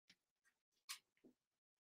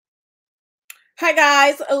Hi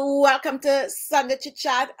guys, welcome to Sunday Chit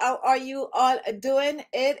Chat. How are you all doing?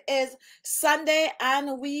 It is Sunday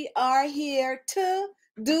and we are here to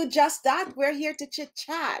do just that. We're here to chit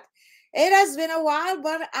chat. It has been a while,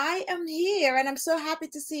 but I am here and I'm so happy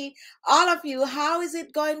to see all of you. How is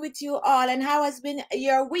it going with you all and how has been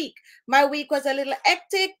your week? My week was a little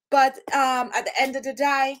hectic, but at the end of the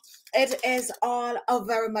day, it is all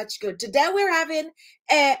very much good. Today we're having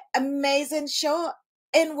an amazing show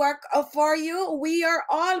in work for you. We are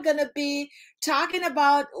all going to be talking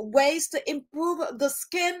about ways to improve the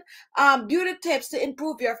skin, beauty tips to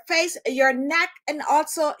improve your face, your neck, and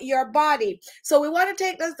also your body. So we want to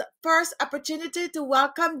take this first opportunity to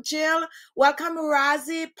welcome Jill, welcome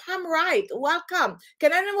Razi, Pam Wright, welcome.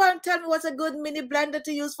 Can anyone tell me what's a good mini blender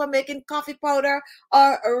to use for making coffee powder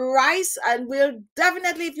or rice? And we'll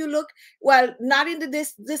definitely, if you look, well, not in the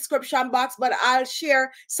description box, but I'll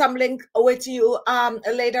share some link with you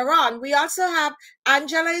later on. We also have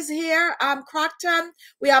Angela is here, Crocton.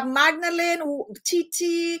 We have Magdalene,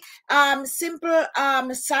 TT, Simple,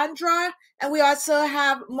 Sandra, and we also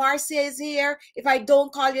have Marcia is here. If I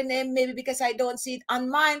don't call your name, maybe because I don't see it on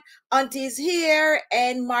mine. Auntie is here,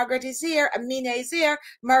 and Margaret is here, Amina is here,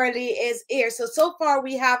 Marilee is here. So far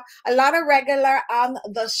we have a lot of regular on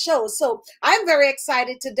the show. So I'm very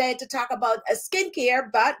excited today to talk about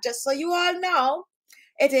skincare, but just so you all know,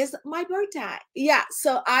 it is my birthday. Yeah,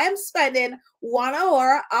 so I am spending 1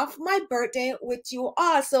 hour of my birthday with you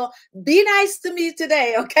all. So be nice to me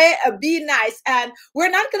today, okay? Be nice. And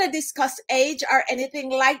we're not going to discuss age or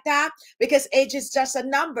anything like that because age is just a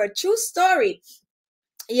number. True story.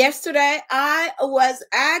 Yesterday, I was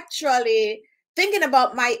actually thinking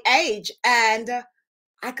about my age and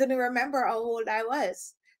I couldn't remember how old I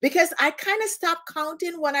was because I kind of stopped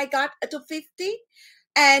counting when I got to 50.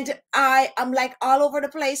 And I am like all over the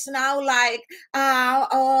place now, like, how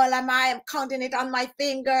old am I? I'm counting it on my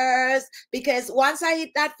fingers because once I hit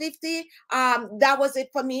that 50, that was it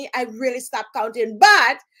for me. I really stopped counting,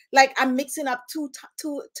 but like I'm mixing up two.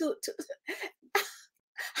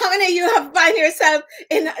 How many of you have find yourself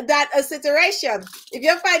in that situation? If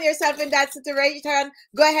you find yourself in that situation,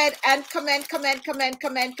 go ahead and comment.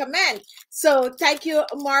 So thank you,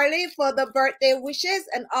 Marley, for the birthday wishes,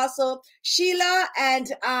 and also Sheila.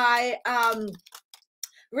 And I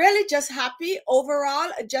really just happy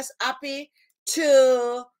overall, just happy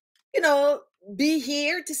to, be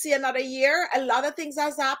here to see another year. A lot of things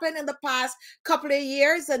has happened in the past couple of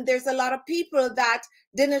years, and there's a lot of people that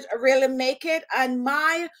didn't really make it. And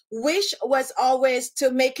my wish was always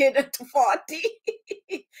to make it to 40.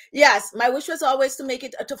 Yes, my wish was always to make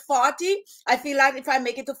it to 40. I feel like if I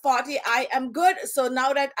make it to 40, I am good. So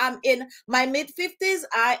now that I'm in my mid 50s,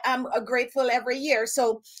 I am grateful every year.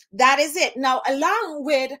 So that is it. Now, along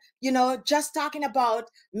with, just talking about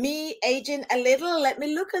me aging a little, let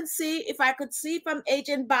me look and see if I could see if I'm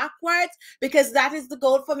aging backwards, because that is the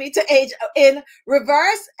goal for me, to age in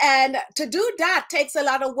reverse. And to do that takes a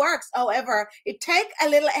lot of work. However, it takes a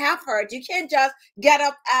little effort. You can't just get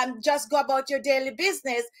up and just go about your daily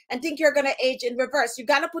business and think you're going to age in reverse. You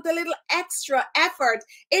got to put a little extra effort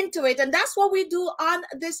into it. And that's what we do on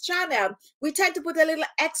this channel. We tend to put a little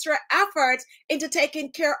extra effort into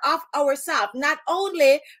taking care of ourselves, not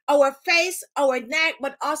only our face, our neck,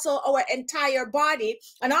 but also our entire body,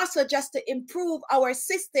 and also just to improve our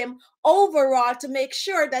system overall to make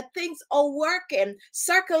sure that things are working.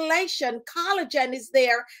 Circulation, collagen is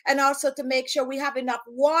there, and also to make sure we have enough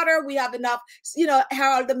water, we have enough,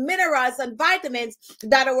 all the minerals and vitamins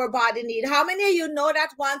that our body need. How many of you know that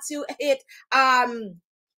once you hit, I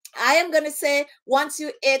am going to say once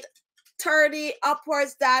you hit 30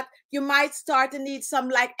 upwards, that you might start to need some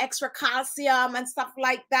like extra calcium and stuff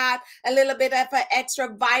like that, a little bit of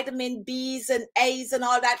extra vitamin B's and A's and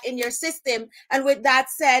all that in your system. And with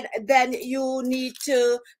that said, then you need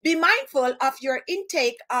to be mindful of your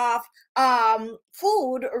intake of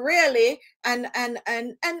food, really, and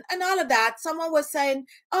all of that. Someone was saying,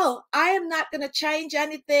 oh, I am not going to change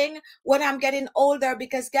anything when I'm getting older,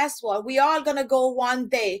 because guess what, we all going to go one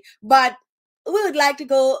day, but we would like to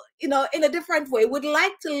go, in a different way. We'd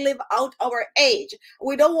like to live out our age.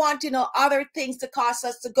 We don't want, other things to cause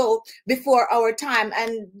us to go before our time.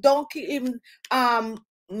 And don't even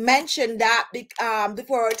mention that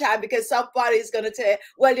before our time, because somebody is going to say,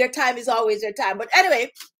 well, your time is always your time. But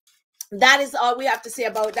anyway, that is all we have to say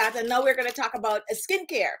about that. And now we're going to talk about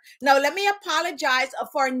skincare. Now, let me apologize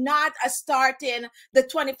for not starting the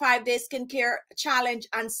 25-day skincare challenge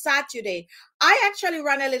on Saturday. I actually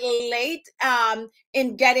ran a little late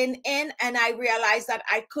in getting in, and I realized that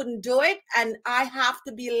I couldn't do it, and I have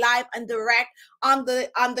to be live and direct on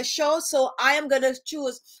the show. So I am going to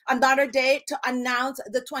choose another day to announce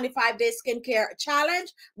the 25-day skincare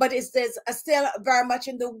challenge, but it's this still very much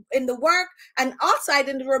in the work. And also, I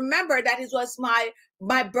didn't remember that it was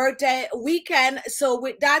my birthday weekend. So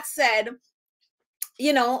with that said,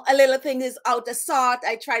 you know, a little thing is out of sort.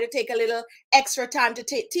 I try to take a little extra time to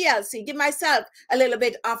take TLC, give myself a little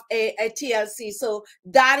bit of a TLC. So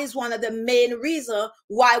that is one of the main reasons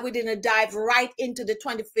why we didn't dive right into the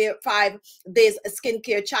 25 days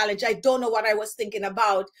skincare challenge. I don't know what I was thinking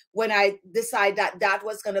about when I decided that that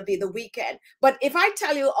was going to be the weekend. But if I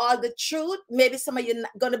tell you all the truth, maybe some of you are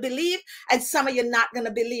going to believe and some of you not going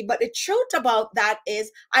to believe. But the truth about that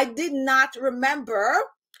is I did not remember,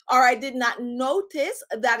 or I did not notice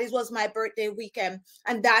that it was my birthday weekend.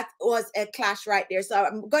 And that was a clash right there. So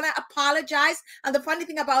I'm going to apologize. And the funny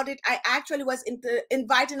thing about it, I actually was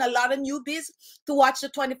inviting a lot of newbies to watch the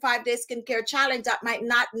 25-day skincare challenge that might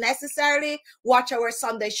not necessarily watch our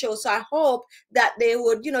Sunday show. So I hope that they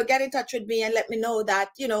would, you know, get in touch with me and let me know that,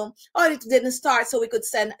 you know, oh, it didn't start, so we could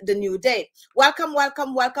send the new date. Welcome,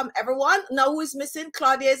 welcome, welcome, everyone. Now who is missing?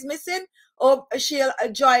 Claudia is missing. Oh, she'll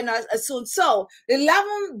join us soon. So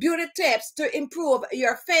 11 beauty tips to improve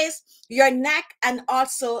your face, your neck, and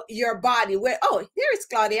also your body. Oh, here is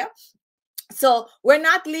Claudia. So we're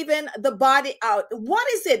not leaving the body out.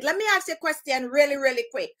 What is it? Let me ask you a question really, really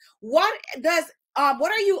quick. What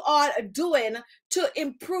are you all doing to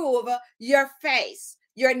improve your face,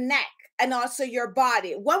 your neck, and also your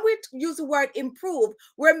body? When we use the word improve,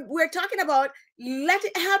 we're talking about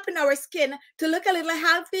helping our skin to look a little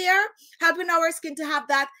healthier, helping our skin to have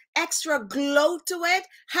that extra glow to it,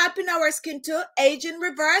 helping our skin to age in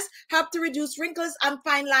reverse, help to reduce wrinkles and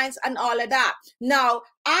fine lines and all of that. Now,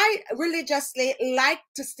 I religiously like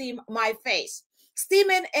to steam my face.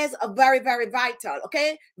 Steaming is a very, very vital,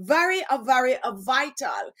 okay? Very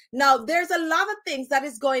vital. Now, there's a lot of things that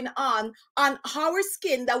is going on our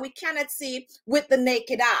skin that we cannot see with the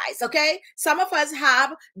naked eyes, okay? Some of us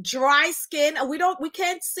have dry skin and we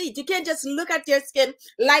can't see it. You can't just look at your skin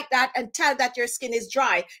like that and tell that your skin is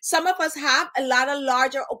dry. Some of us have a lot of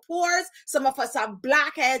larger pores. Some of us have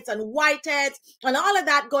blackheads and whiteheads and all of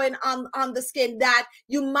that going on the skin that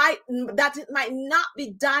it might not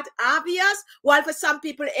be that obvious. While for some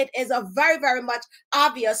people, it is a very, very much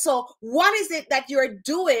obvious. So what is it that you're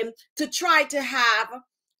doing to try to have,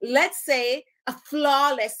 let's say, a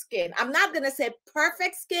flawless skin? I'm not going to say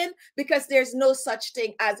perfect skin because there's no such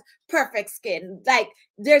thing as perfect skin. Like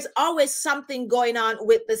there's always something going on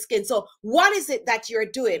with the skin. So what is it that you're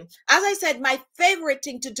doing? As I said, my favorite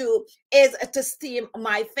thing to do is to steam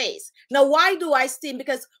my face. Now, why do I steam?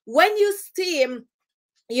 Because when you steam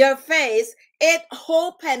your face, it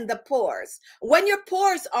opens the pores. When your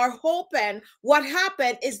pores are open, what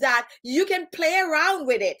happens is that you can play around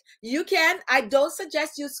with it. I don't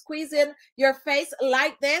suggest you squeeze in your face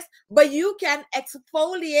like this, but you can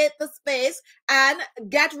exfoliate the space and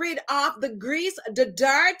get rid of the grease, the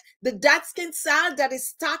dirt, the dead skin cell that is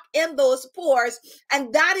stuck in those pores.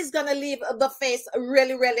 And that is going to leave the face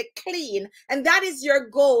really, really clean. And that is your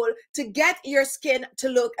goal, to get your skin to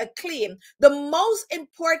look clean. The most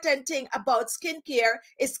important thing about skincare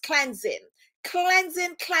is cleansing.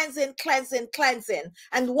 Cleansing.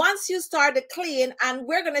 And once you start to clean, and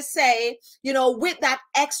we're going to say, you know, with that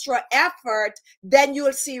extra effort, then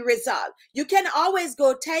you'll see result. You can always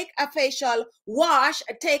go take a facial wash,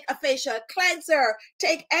 take a facial cleanser,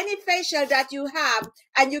 take any facial that you have,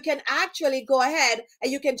 and you can actually go ahead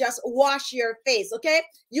and you can just wash your face, okay?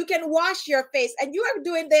 You can wash your face, and you are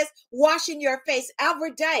doing this, washing your face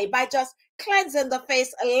every day by just cleansing the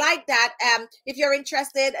face like that. If you're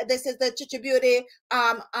interested, this is the Khichi Beauty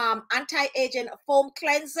anti-aging foam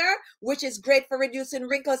cleanser, which is great for reducing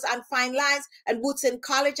wrinkles and fine lines and boosting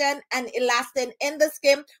collagen and elastin in the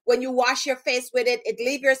skin. When you wash your face with it, it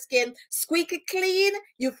leaves your skin squeaky clean.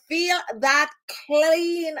 You feel that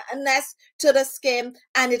cleanness to the skin,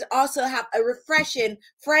 and it also have a refreshing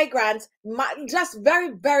fragrance, just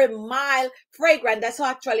very, very mild fragrance that's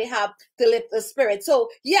actually help to lift the spirit. So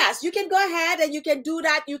yes, you can go ahead and you can do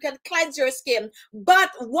that. You can cleanse your skin, but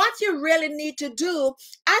what you really need to do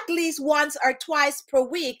at least once or twice per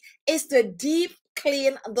week is to deep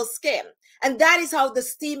clean the skin. And that is how the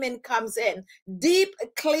steaming comes in. Deep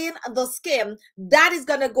clean the skin. That is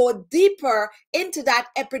going to go deeper into that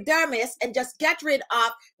epidermis and just get rid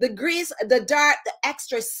of the grease, the dirt, the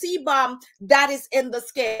extra sebum that is in the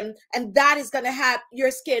skin. And that is going to help your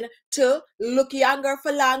skin to look younger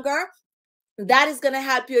for longer, that is going to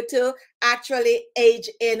help you to actually age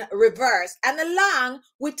in reverse, and along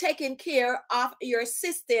with taking care of your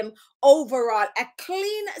system overall. A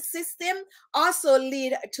clean system also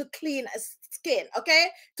lead to clean skin, okay,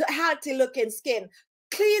 to healthy looking skin.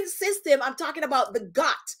 Clean system, I'm talking about the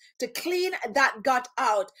gut, to clean that gut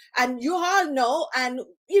out. And you all know, and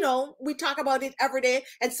you know, we talk about it every day,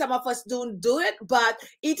 and some of us don't do it, but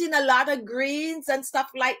eating a lot of greens and stuff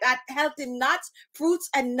like that, healthy nuts, fruits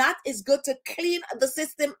and nuts, is good to clean the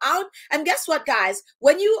system out. And guess what, guys?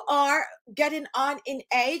 When you are getting on in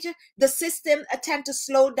age, the system tend to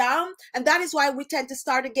slow down, and that is why we tend to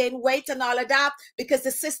start to gain weight and all of that, because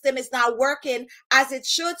the system is not working as it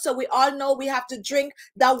should. So we all know we have to drink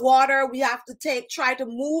the water, we have to try to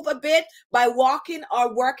move a bit by walking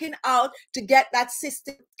or working out to get that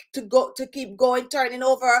system to keep going, turning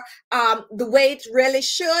over the way it really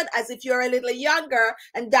should, as if you're a little younger,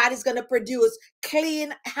 and that is going to produce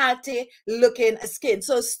clean, healthy looking skin.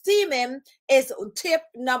 So steaming is tip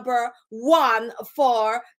number one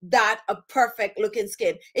for that perfect looking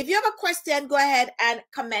skin. If you have a question, go ahead and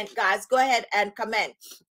comment, guys. Go ahead and comment.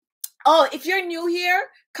 Oh, if you're new here,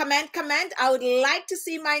 comment. I would like to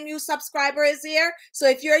see my new subscribers here. So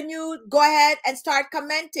if you're new, go ahead and start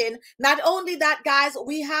commenting. Not only that, guys,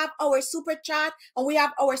 we have our super chat and we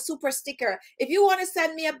have our super sticker. If you want to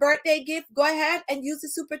send me a birthday gift, go ahead and use the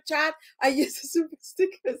super chat. I use the super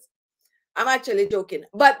stickers. I'm actually joking,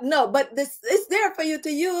 but no, but this is there for you to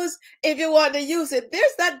use if you want to use it.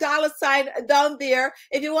 There's that $ down there.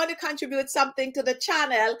 If you want to contribute something to the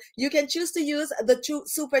channel, you can choose to use the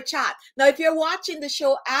super chat. Now, if you're watching the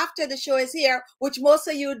show after the show is here, which most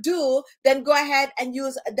of you do, then go ahead and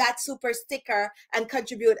use that super sticker and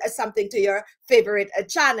contribute something to your favorite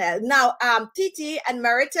channel. Now, Titi and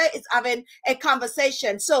Merita is having a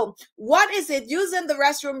conversation. So what is it? Using the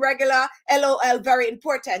restroom regular, LOL, very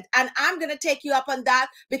important. And I'm going to take you up on that,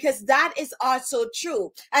 because that is also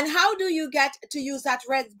true. And how do you get to use that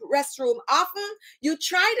restroom often? You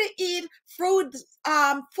try to eat food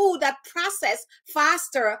that process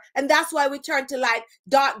faster, and that's why we turn to like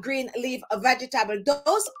dark green leaf vegetable.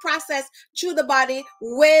 Those process through the body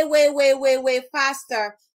way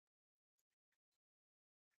faster.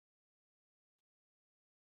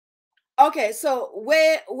 Okay, so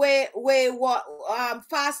way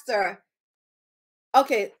faster.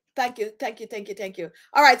 Okay, thank you.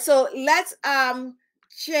 All right, so let's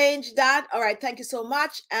change that. All right, thank you so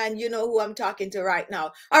much. And you know who I'm talking to right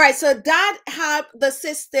now. All right, so that helped the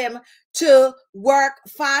system to work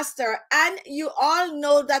faster. And you all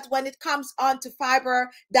know that when it comes on to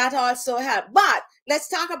fiber, that also helps. But let's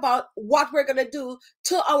talk about what we're gonna do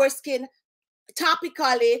to our skin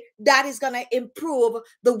topically that is going to improve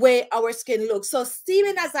the way our skin looks. So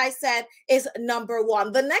steaming, as I said, is number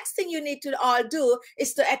one. The next thing you need to all do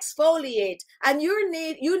is to exfoliate, and you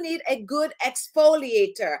need a good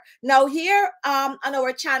exfoliator. Now here on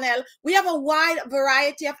our channel, we have a wide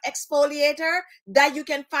variety of exfoliator that you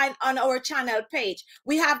can find on our channel page.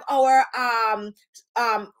 We have our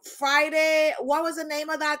Friday, what was the name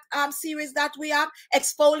of that series that we have?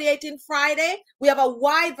 Exfoliating Friday. We have a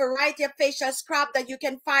wide variety of facial scrub that you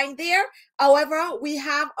can find there. However, we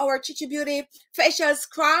have our Khichi Beauty facial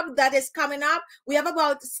scrub that is coming up. We have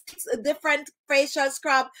about 6 different facial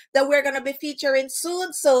scrub that we're going to be featuring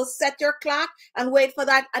soon. So set your clock and wait for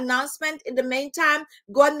that announcement. In the meantime,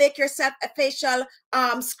 go and make yourself a facial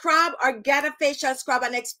scrub, or get a facial scrub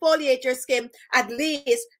and exfoliate your skin at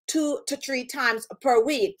least 2 to 3 times per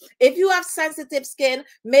week. If you have sensitive skin,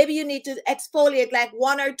 maybe you need to exfoliate like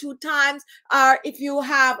 1 or 2 times, or if you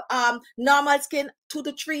have normal skin, 2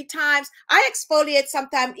 to 3 times. I exfoliate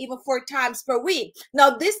sometimes even 4 times per week.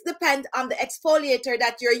 Now, this depends on the exfoliator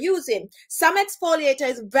that you're using. Some exfoliator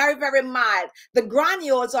is very mild. The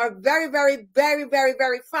granules are very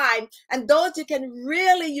fine, and those you can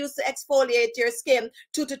really use to exfoliate your skin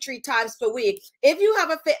 2 to 3 times per week. If you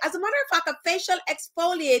have as a matter of fact, a facial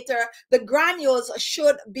exfoliator, the granules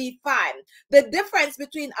should be fine. The difference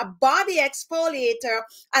between a body exfoliator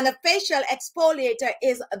and a facial exfoliator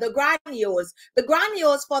is the granules. The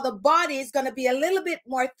granules for the body is going to be a little bit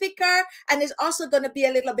more thicker, and it's also going to be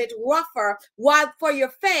a little bit rougher, while for your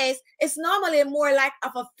face it's normally more like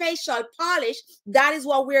of a facial polish. That is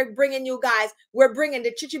what we're bringing you guys. We're bringing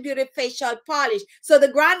the Khichi Beauty facial polish. So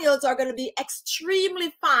the granules are going to be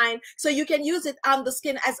extremely fine, so you can use it on the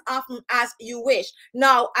skin as often as you wish.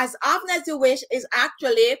 Now, as often as you wish is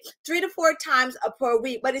actually 3 to 4 times per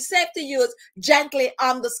week, but it's safe to use gently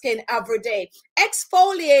on the skin every day.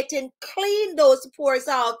 Exfoliating, clean those pores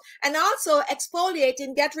out, and also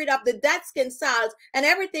exfoliating, get rid of the dead skin cells and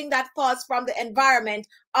everything that falls from the environment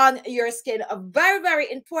on your skin. Very,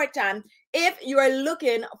 very important if you are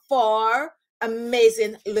looking for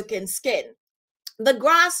amazing looking skin. The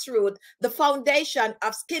grassroots, the foundation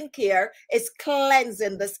of skincare is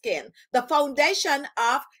cleansing the skin. The foundation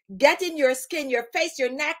of getting your skin, your face,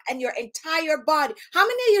 your neck, and your entire body. How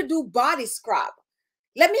many of you do body scrub?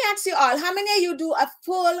 Let me ask you all, how many of you do a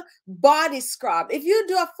full body scrub? If you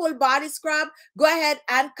do a full body scrub, go ahead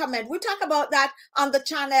and comment. We talk about that on the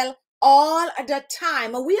channel all the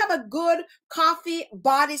time. We have a good coffee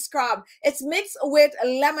body scrub. It's mixed with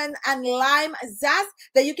lemon and lime zest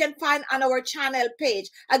that you can find on our channel page.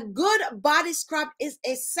 A good body scrub is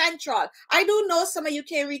essential. I do know some of you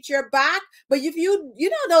can't reach your back, but if you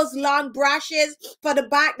know those long brushes for the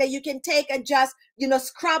back that you can take and just, you know,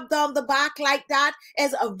 scrub down the back like that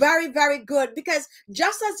is a very, very good, because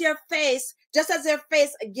just as your face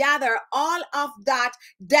gather all of that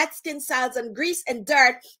dead skin cells and grease and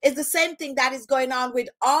dirt, is the same thing that is going on with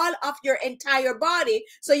all of your entire body.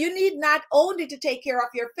 So you need not only to take care of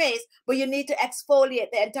your face, but you need to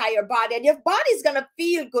exfoliate the entire body, and your body is going to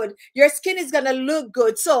feel good. Your skin is going to look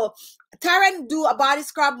good. So Taryn, do a body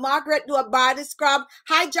scrub. Margaret, do a body scrub.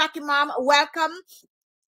 Hi, Jackie Mom. Welcome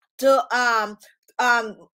to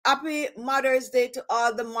happy Mother's Day to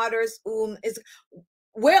all the mothers whom is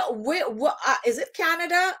where is it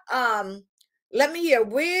Canada? Let me hear,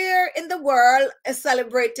 where in the world is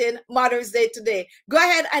celebrating Mother's Day today? Go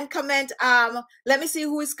ahead and comment. Let me see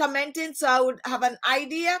who is commenting so I would have an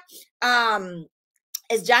idea.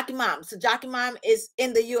 It's Jackie Mom. So Jackie Mom is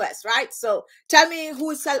in the US, right? So tell me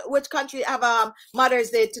which country have Mother's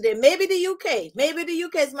Day today. Maybe the UK. Maybe the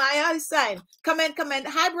UK is my sign. Comment.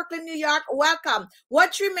 Hi, Brooklyn, New York. Welcome.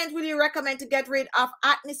 What treatment will you recommend to get rid of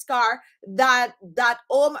acne scar that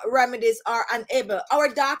home remedies are unable? Our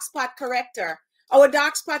dark spot corrector. Our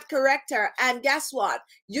dark spot corrector. And guess what?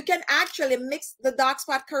 You can actually mix the dark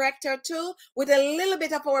spot corrector too with a little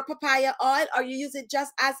bit of our papaya oil, or you use it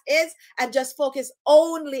just as is and just focus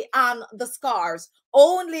only on the scars.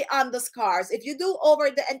 Only on the scars. If you do over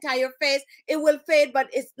the entire face, it will fade, but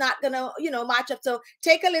it's not gonna, you know, match up. So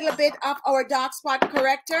take a little bit of our dark spot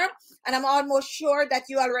corrector, and I'm almost sure that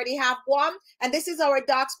you already have one. And this is our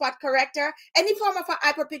dark spot corrector. Any form of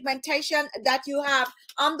hyperpigmentation that you have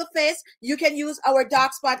on the face, you can use our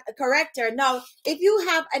dark spot corrector. Now, if you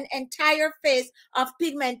have an entire face of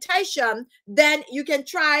pigmentation, then you can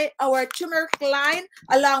try our turmeric line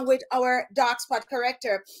along with our dark spot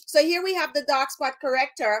corrector. So here we have the dark spot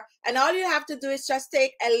corrector, and all you have to do is just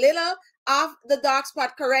take a little of the dark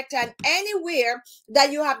spot corrector, and anywhere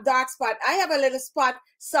that you have dark spot, I have a little spot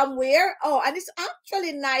somewhere. Oh, and it's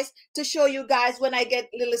actually nice to show you guys when I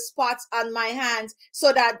get little spots on my hands,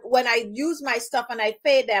 so that when I use my stuff and I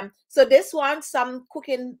fade them. So this one, some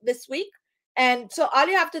cooking this week. And so all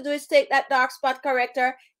you have to do is take that dark spot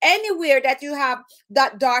corrector anywhere that you have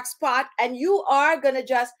that dark spot, and you are going to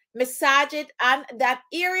just massage it on that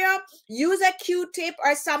area. Use a Q-tip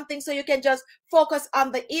or something so you can just focus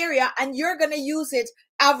on the area, and you're going to use it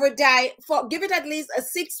every day for, give it at least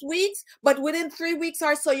 6 weeks, but within 3 weeks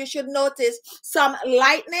or so, you should notice some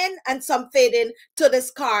lightening and some fading to the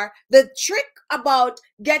scar. The trick about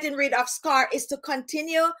getting rid of scar is to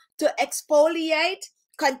continue to exfoliate,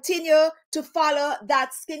 continue to follow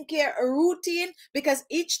that skincare routine, because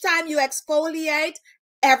each time you exfoliate,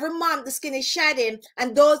 every month the skin is shedding,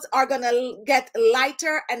 and those are gonna get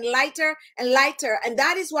lighter and lighter and lighter. And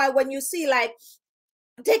that is why when you see, like,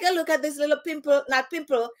 take a look at this little pimple, not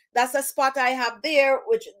pimple, that's a spot I have there,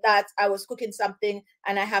 which that I was cooking something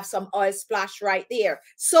and I have some oil splash right there.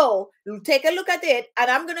 So take a look at it,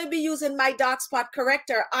 and I'm going to be using my dark spot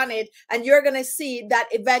corrector on it, and you're going to see that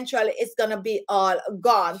eventually it's going to be all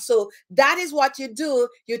gone. So that is what you do.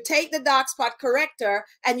 You take the dark spot corrector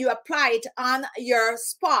and you apply it on your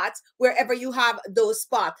spots wherever you have those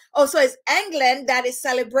spots. Oh, so it's England that is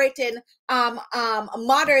celebrating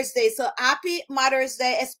Mother's Day. So happy Mother's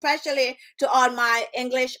Day, especially to all my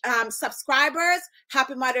English subscribers.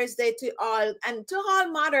 Happy Mother's Day to all, and to all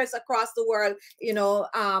mothers across the world, you know,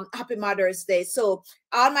 happy Mother's Day. So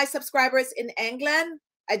all my subscribers in England,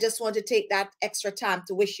 I just want to take that extra time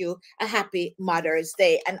to wish you a happy Mother's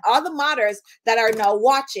Day. And all the mothers that are now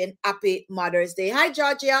watching, happy Mother's Day. Hi,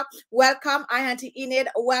 Georgia. Welcome. Hi, Auntie Enid.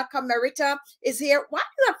 Welcome. Merita is here. Why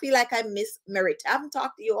do I feel like I miss Merita? I haven't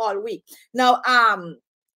talked to you all week. Now,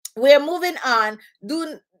 we're moving on.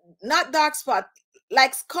 Do not dark spot,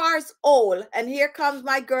 like scars old. And here comes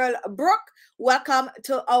my girl, Brooke. Welcome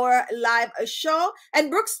to our live show.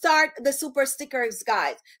 And Brooke start the super stickers,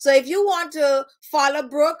 guys. So if you want to follow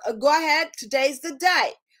Brooke, go ahead. Today's the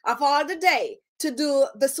day. of all the day to do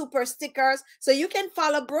the super stickers. So you can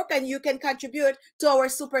follow Brooke and you can contribute to our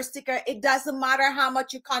super sticker. It doesn't matter how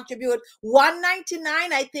much you contribute. $1.99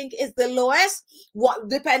 I think is the lowest, what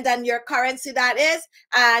depend on your currency that is,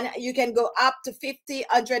 and you can go up to $50,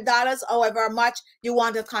 $100, however much you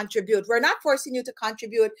want to contribute. We're not forcing you to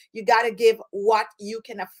contribute. You got to give what you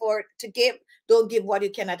can afford to give. Don't give what you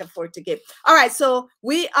cannot afford to give. All right, so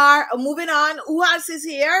we are moving on. Who else is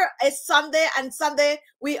here? It's Sunday, and Sunday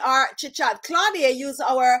we are chit chat. Claudia used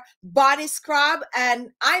our body scrub,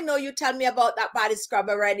 and I know you tell me about that body scrub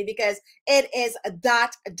already because it is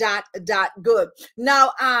that good.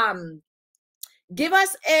 Now, give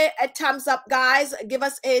us a thumbs up, guys. Give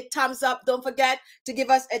us a thumbs up. Don't forget to give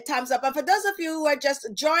us a thumbs up. And for those of you who are just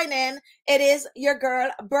joining, it is your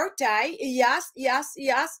girl birthday. Yes.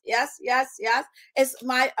 It's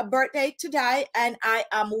my birthday today, and I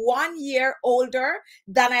am 1 year older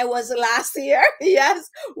than I was last year. Yes,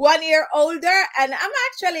 1 year older, and I'm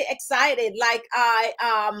actually excited. Like,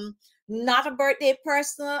 not a birthday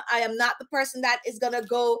person. I am not the person that is gonna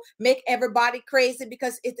go make everybody crazy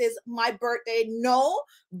because it is my birthday. No,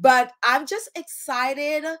 but I'm just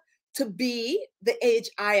excited to be the age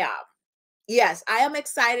I am. Yes, I am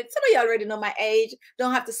excited. Some of you already know my age.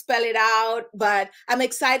 Don't have to spell it out, but I'm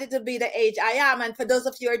excited to be the age I am. And for those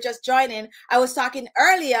of you who are just joining, I was talking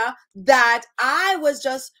earlier that I was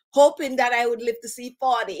just hoping that I would live to see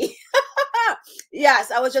 40.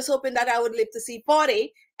 Yes, I was just hoping that I would live to see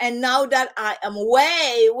 40. And now that I am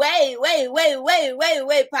way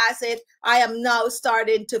past it, I am now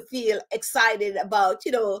starting to feel excited about,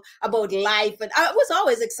 about life. And I was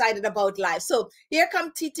always excited about life. So here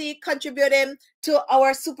come TT contributing to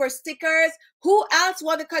our super stickers. Who else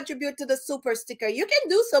want to contribute to the super sticker? You can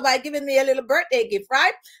do so by giving me a little birthday gift,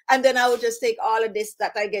 right? And then I will just take all of this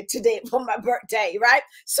that I get today for my birthday, right?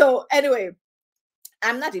 So anyway,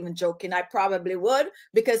 I'm not even joking. I probably would,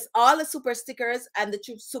 because all the super stickers and the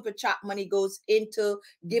super chat money goes into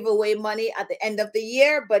giveaway money at the end of the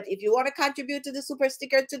year. But if you want to contribute to the super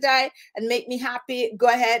sticker today and make me happy, go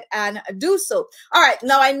ahead and do so. All right.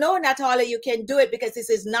 Now, I know not all of you can do it because this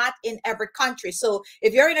is not in every country. So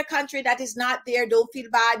if you're in a country that is not there, don't feel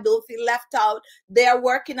bad. Don't feel left out. They're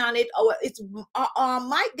working on it. Or it's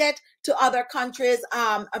might get to other countries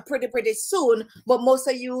pretty soon. But most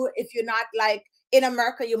of you, if you're not like in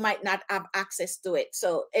America, you might not have access to it.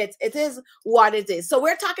 So it is what it is. So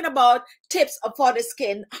we're talking about tips for the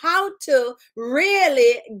skin, how to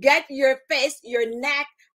really get your face, your neck,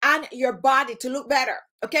 and your body to look better.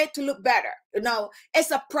 Okay, to look better.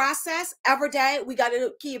 It's a process. Every day we got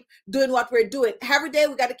to keep doing what we're doing. Every day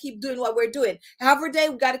we got to keep doing what we're doing. Every day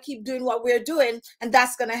we got to keep doing what we're doing, and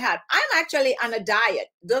that's gonna help. I'm actually on a diet.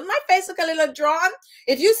 Does my face look a little drawn?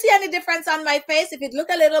 If you see any difference on my face, if it look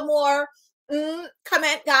a little more,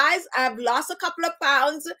 comment, guys. I've lost a couple of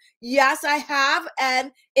pounds. Yes, I have.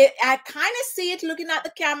 And I kind of see it looking at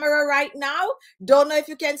the camera right now. Don't know if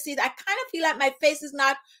you can see it. I kind of feel like my face is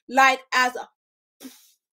not like as,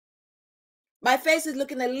 my face is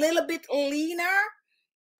looking a little bit leaner.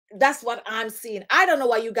 That's what I'm seeing. I don't know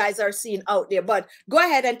what you guys are seeing out there, but go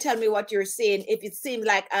ahead and tell me what you're seeing if it seems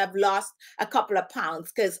like I've lost a couple of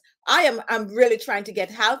pounds, because I'm really trying to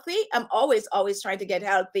get healthy. I'm always trying to get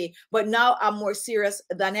healthy, but now I'm more serious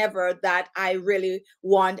than ever that I really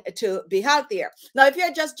want to be healthier. Now, if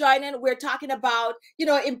you're just joining, we're talking about,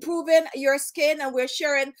 improving your skin, and we're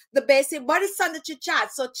sharing the basic, but it's on the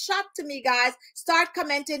chat. So chat to me, guys. Start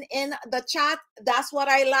commenting in the chat. That's what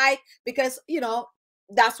I like, because,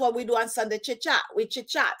 that's what we do on Sunday Chit Chat. We chit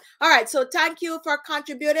chat. All right. So thank you for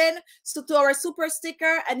contributing to our super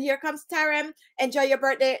sticker. And here comes Taryn. Enjoy your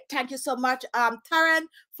birthday. Thank you so much, Taryn,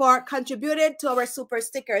 for contributing to our super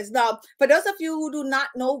stickers. Now, for those of you who do not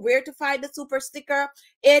know where to find the super sticker,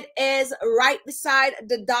 it is right beside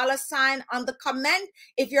the $sign on the comment.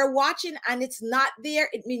 If you're watching and it's not there,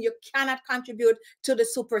 it means you cannot contribute to the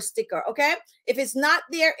super sticker. Okay. If it's not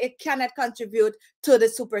there, it cannot contribute to the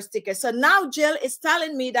super sticker. So now Jill is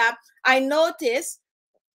telling me that I noticed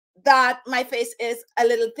that my face is a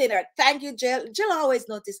little thinner. Thank you, Jill. Jill always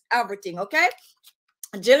notice everything. Okay.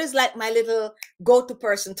 Jill is like my little go-to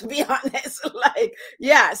person, to be honest. Like,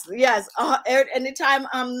 yes. Anytime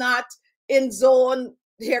I'm not in zone,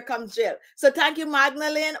 here comes Jill. So thank you,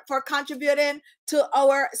 Magdalene, for contributing to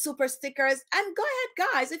our super stickers. And go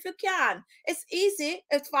ahead, guys, if you can. It's easy.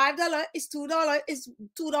 It's $5. It's $2. It's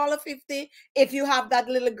 $2.50. If you have that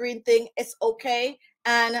little green thing, it's okay.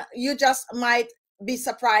 And you just might be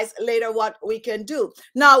surprised later what we can do.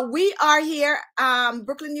 Now we are here,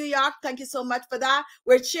 Brooklyn, New York. Thank you so much for that.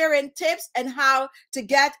 We're sharing tips and how to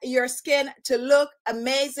get your skin to look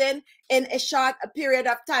amazing in a short period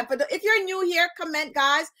of time. If you're new here, comment,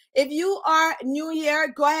 guys. If you are new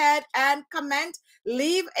here, go ahead and comment.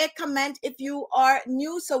 Leave a comment if you are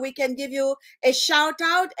new so we can give you a shout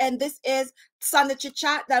out. And this is Sunday Chit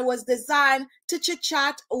Chat that was designed to chit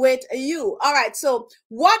chat with you. All right, so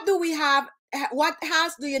what do we have? What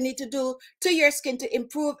else do you need to do to your skin to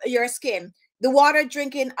improve your skin? The water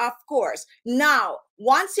drinking, of course. Now,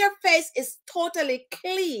 once your face is totally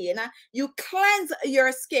clean, you cleanse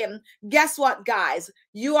your skin. Guess what, guys?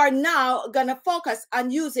 You are now going to focus on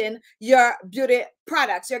using your beauty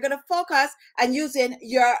products. You're going to focus on using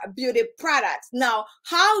your beauty products. Now,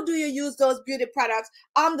 how do you use those beauty products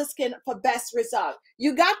on the skin for best result?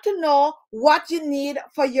 You got to know what you need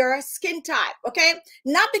for your skin type, okay?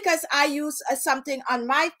 Not because I use something on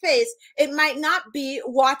my face, it might not be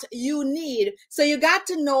what you need. So you got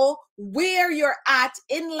to know where you're at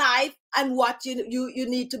in life and what you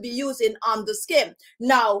need to be using on the skin.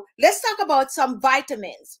 Now, let's talk about some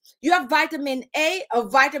vitamins. You have vitamin A, or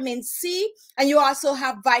vitamin C, and you also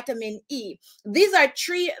have vitamin E. These are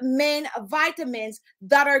three main vitamins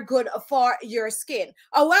that are good for your skin.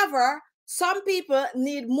 However, some people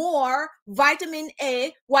need more vitamin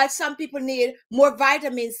A, while some people need more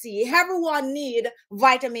vitamin C. Everyone need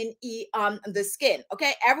vitamin E on the skin,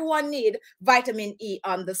 okay? Everyone need vitamin E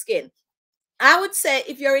on the skin. I would say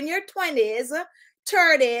if you're in your 20s,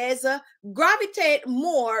 30s, gravitate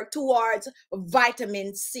more towards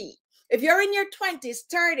vitamin C. If you're in your 20s,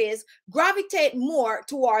 30s, gravitate more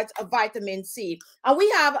towards a vitamin C. And we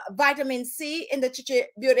have vitamin C in the Khichi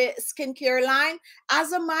Beauty skincare line.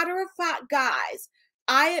 As a matter of fact, guys,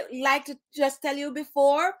 I like to just tell you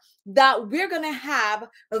before that we're going to have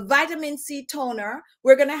a vitamin C toner.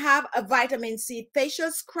 We're going to have a vitamin C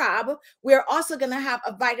facial scrub. We're also going to have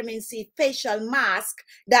a vitamin C facial mask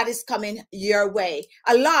that is coming your way,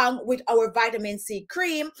 along with our vitamin C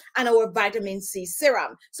cream and our vitamin C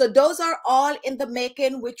serum. So those are all in the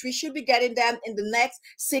making, which we should be getting them in the next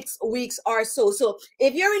 6 weeks or so. So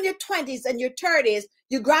if you're in your 20s and your 30s,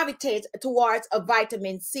 you gravitate towards a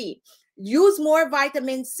vitamin C. Use more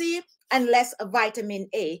vitamin C and less vitamin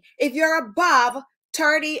A. If you're above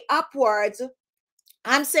 30 upwards,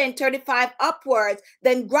 I'm saying 35 upwards,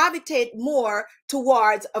 then gravitate more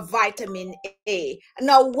towards a vitamin A.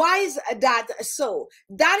 Now, why is that so?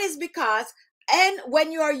 That is because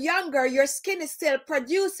when you're younger, your skin is still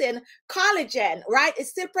producing collagen, right?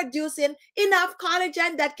 It's still producing enough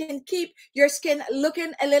collagen that can keep your skin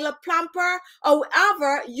looking a little plumper.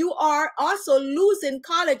 However, you are also losing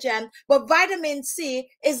collagen, but vitamin C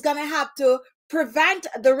is going to have to prevent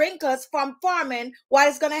the wrinkles from forming, while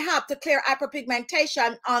it's going to help to clear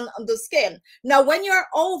hyperpigmentation on the skin. Now, when you're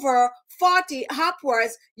over 40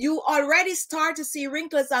 upwards, you already start to see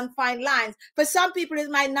wrinkles and fine lines. For some people, it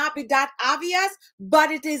might not be that obvious, but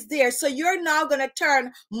it is there. So you're now going to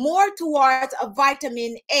turn more towards a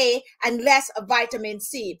vitamin A and less a vitamin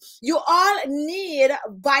C. You all need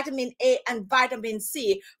vitamin A and vitamin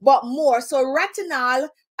C, but more. So retinol,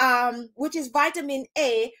 which is vitamin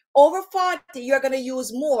A, over 40, you're going to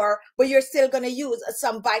use more, but you're still going to use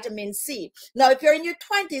some vitamin C. Now, if you're in your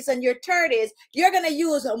 20s and your 30s, you're going to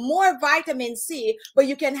use more vitamin C, but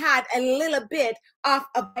you can add a little bit of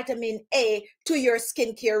a vitamin A to your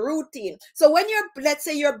skincare routine. So when let's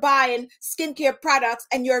say you're buying skincare products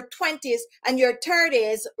in your 20s and your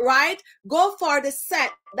 30s, right? Go for the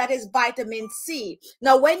set that is vitamin C.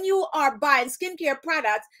 Now, when you are buying skincare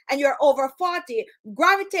products and you're over 40,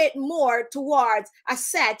 gravitate more towards a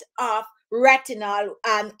set of retinol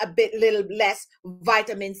and little less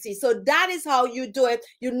vitamin C. So that is how you do it.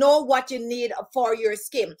 You know what you need for your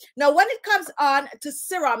skin. Now, when it comes on to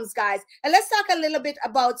serums, guys, and let's talk a little bit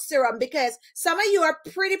about serum, because some of you are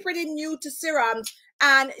pretty new to serums,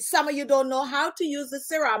 and some of you don't know how to use the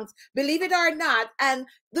serums, believe it or not. And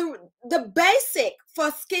the basic for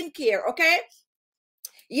skincare, okay?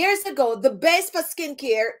 Years ago, the base for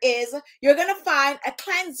skincare is you're going to find a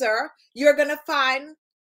cleanser, you're going to find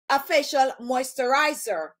a facial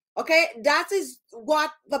moisturizer. Okay, that is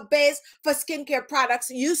what the base for skincare products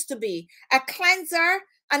used to be: a cleanser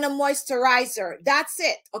and a moisturizer. That's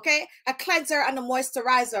it. Okay, a cleanser and a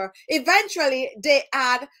moisturizer. Eventually, they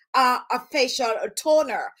add a facial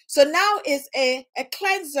toner. So now is a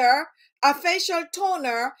cleanser, a facial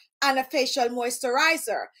toner, and a facial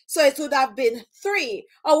moisturizer. So it would have been 3.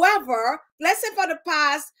 However, let's say for the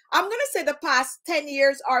past I'm going to say the past 10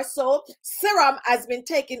 years or so, serum has been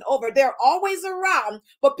taking over. They're always around,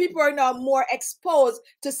 but people are now more exposed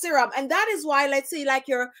to serum. And that is why, let's say, like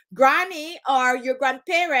your granny or your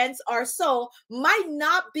grandparents or so might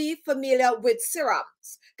not be familiar with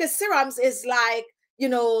serums, because serums is like, you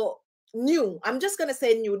know, new. I'm just going to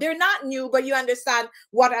say new. They're not new, but you understand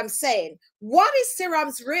what I'm saying. What is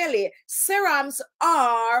serums really? Serums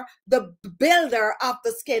are the builder of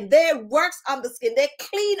the skin. They works on the skin. They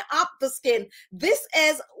clean up the skin. This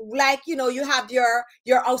is like, you know, you have your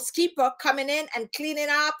housekeeper coming in and cleaning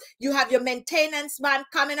up. You have your maintenance man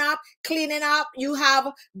coming up, cleaning up. You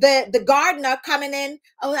have the gardener coming in.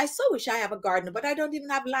 Oh, I so wish I have a gardener, but I don't even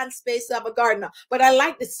have land space to have a gardener. But I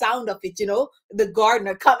like the sound of it, you know, the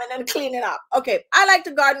gardener coming and cleaning up. Okay, I like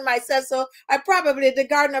to garden myself, so the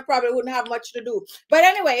gardener probably wouldn't have much to do. But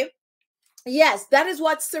anyway, yes, that is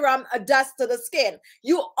what serum does to the skin.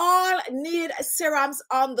 You all need serums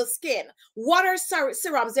on the skin. What are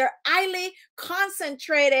serums? They're highly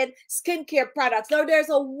concentrated skincare products. Now, there's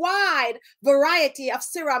a wide variety of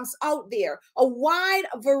serums out there, a wide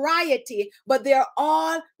variety, but they're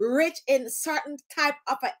all rich in certain type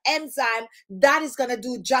of an enzyme that is going to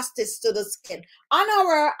do justice to the skin. On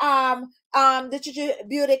our the Khichi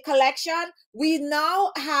Beauty collection, we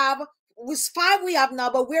now have with 5 we have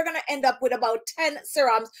now, but we're going to end up with about 10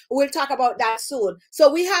 serums. We'll talk about that soon.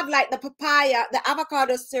 So we have like the papaya, the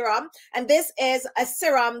avocado serum, and this is a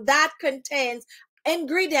serum that contains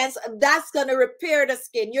ingredients that's going to repair the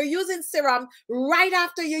skin. You're using serum right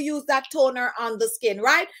after you use that toner on the skin,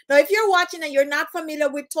 right? Now, if you're watching and you're not familiar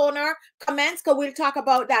with toner, comments, because we'll talk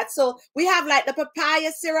about that. So we have like the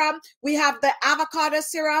papaya serum, we have the avocado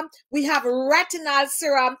serum, we have retinol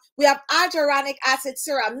serum, we have hyaluronic acid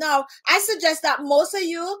serum. Now, I suggest that most of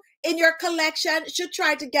you in your collection should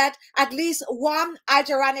try to get at least one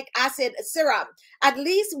hyaluronic acid serum. At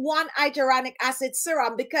least one hyaluronic acid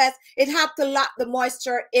serum, because it helps to lock the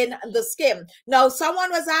moisture in the skin. Now,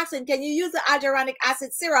 someone was asking, can you use the hyaluronic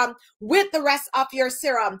acid serum with the rest of your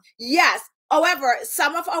serum? Yes. However,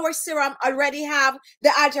 some of our serum already have the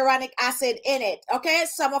hyaluronic acid in it, okay?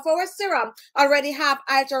 Some of our serum already have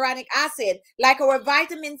hyaluronic acid. Like our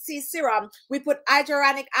vitamin C serum, we put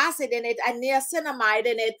hyaluronic acid in it and niacinamide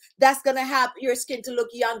in it. That's going to help your skin to look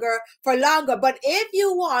younger for longer. But if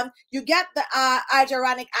you want, you get the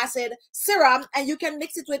hyaluronic acid serum and you can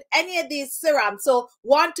mix it with any of these serums. So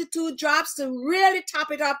 1 to 2 drops to really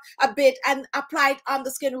top it up a bit and apply it on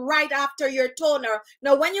the skin right after your toner.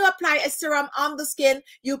 Now, when you apply a serum on the skin,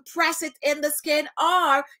 you press it in the skin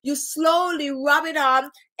or you slowly rub it on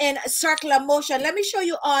in a circular motion. Let me show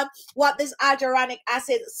you all what this hyaluronic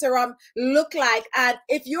acid serum look like. And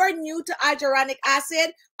if you're new to hyaluronic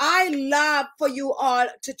acid, I love for you all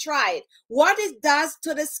to try it. What it does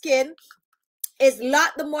to the skin is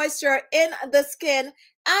lock the moisture in the skin,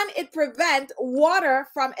 and it prevents water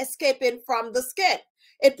from escaping from the skin.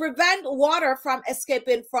 It prevents water from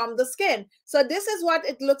escaping from the skin. So this is what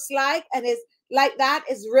it looks like, and it's like that.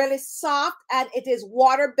 Is really soft and it is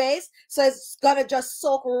water based, so it's gonna just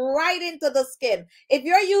soak right into the skin. If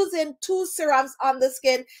you're using 2 serums on the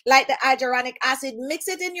skin, like the hyaluronic acid, mix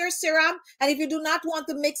it in your serum. And if you do not want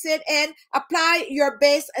to mix it in, apply your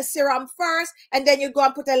base serum first, and then you go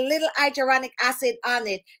and put a little hyaluronic acid on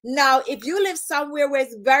it. Now, if you live somewhere where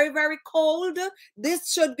it's very, very cold,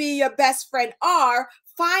 this should be your best friend. Or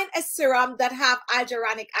find a serum that have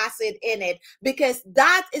hyaluronic acid in it, because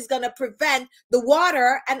that is going to prevent the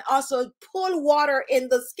water and also pull water in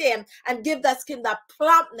the skin and give that skin that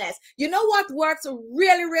plumpness. You know what works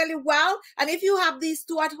really, really well? And if you have these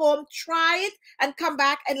 2 at home, try it and come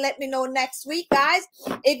back and let me know next week, guys.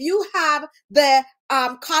 If you have the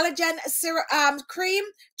collagen serum cream,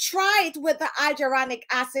 try it with the hyaluronic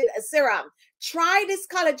acid serum. Try this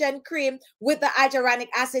collagen cream with the hyaluronic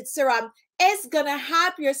acid serum. It's gonna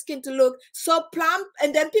help your skin to look so plump.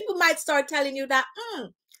 And then people might start telling you that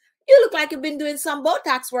you look like you've been doing some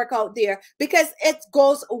Botox work out there, because it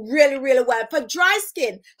goes really, really well for dry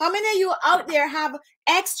skin. How many of you out there have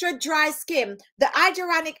extra dry skin? The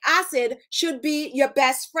hyaluronic acid should be your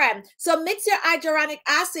best friend. So mix your hyaluronic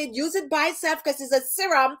acid, use it by itself because it's a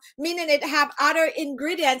serum, meaning it have other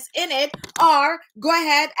ingredients in it, or go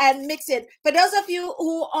ahead and mix it. For those of you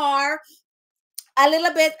who are a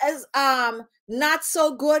little bit as not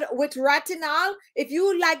so good with retinol. If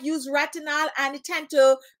you like use retinol and it tend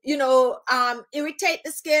to, you know, irritate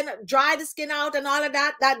the skin, dry the skin out and all of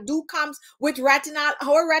that, that do comes with retinol.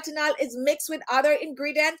 Our retinol is mixed with other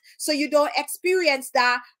ingredients, so you don't experience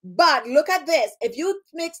that. But look at this. If you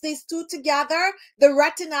mix these two together, the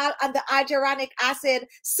retinol and the hyaluronic acid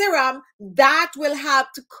serum, that will help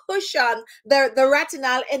to cushion the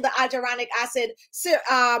retinol in the hyaluronic acid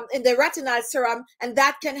in the retinol serum, and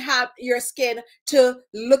that can help your skin to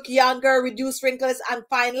look younger, reduce wrinkles and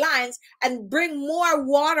fine lines, and bring more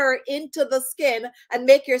water into the skin and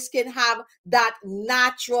make your skin have that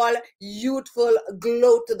natural, youthful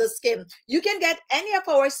glow to the skin. You can get any of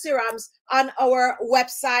our serums on our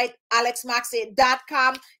website,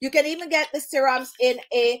 alexmaxey.com. You can even get the serums in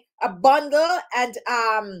a bundle, and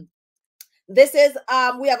this is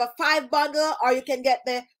we have a 5 bundle, or you can get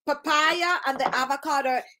the papaya and the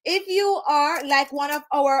avocado. If you are like one of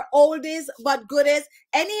our oldies but goodies,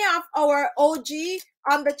 any of our OG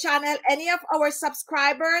on the channel, any of our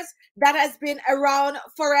subscribers that has been around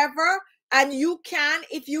forever, and you can,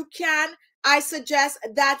 if you can, I suggest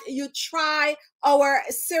that you try our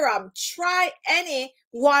serum. Try any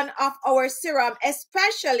one of our serum,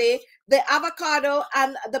 especially the avocado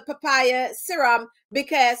and the papaya serum,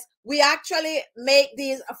 because we actually make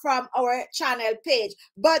these from our channel page.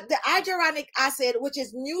 But the hyaluronic acid, which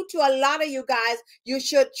is new to a lot of you guys, you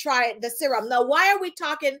should try the serum. Now, why are we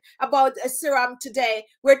talking about a serum today?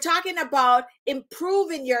 We're talking about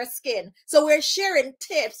improving your skin. So we're sharing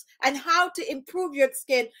tips on how to improve your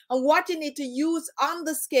skin and what you need to use on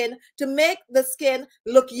the skin to make the skin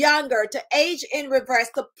look younger, to age in reverse,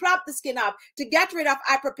 to plump the skin up, to get rid of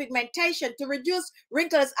hyperpigmentation, to reduce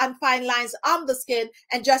wrinkles and fine lines on the skin,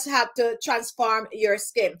 and just have to transform your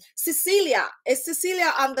skin. Cecilia, is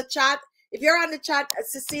Cecilia on the chat? If you're on the chat,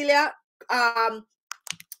 Cecilia,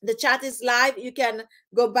 the chat is live. You can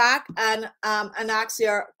go back and ask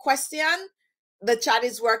your question. The chat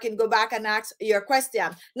is working. Go back and ask your question.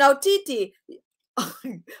 Now, Titi,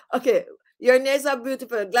 okay, your nails are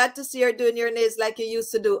beautiful. Glad to see you're doing your nails like you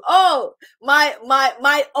used to do. Oh, my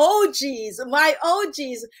OGs, my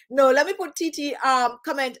OGs. No, let me put Titi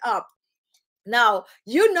comment up. Now,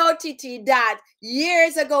 you know, Titi, that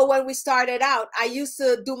years ago when we started out, I used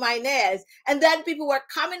to do my nails, and then people were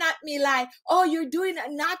coming at me like, oh, you're doing a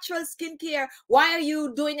natural skincare. Why are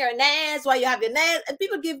you doing your nails? Why you have your nails? And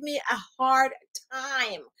people give me a hard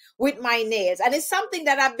time with my nails. And it's something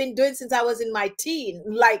that I've been doing since I was in my teen.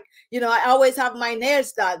 Like, you know, I always have my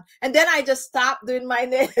nails done. And then I just stopped doing my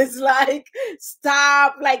nails, like,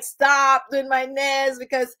 stop doing my nails,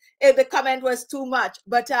 because the comment was too much.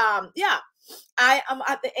 But yeah. I am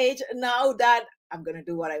at the age now that I'm gonna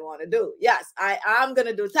do what I want to do. Yes, I am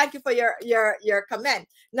gonna do. Thank you for your comment.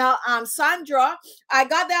 Now, Sandra, I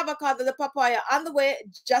got the avocado, the papaya on the way.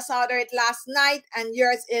 Just ordered it last night, and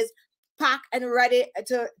yours is packed and ready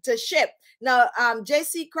to ship. Now,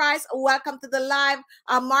 JC Christ, welcome to the live.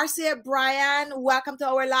 Marcia Brian, welcome to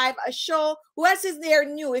our live show. Who else is there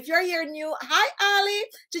new? If you're here new, hi Ali.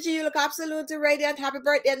 Chichi, you look absolutely radiant. Happy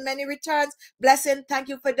birthday and many returns. Blessing. Thank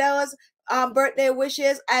you for those birthday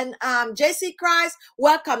wishes. And JC Christ,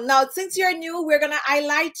 welcome. Now, since you're new, we're gonna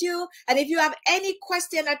highlight you, and if you have any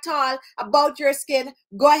question at all about your skin,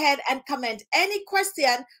 go ahead and comment. Any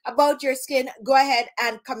question about your skin, go ahead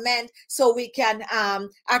and comment so we can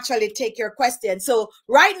actually take your question. So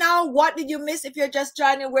right now, what did you miss? If you're just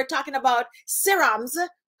joining, we're talking about serums,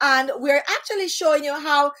 and we're actually showing you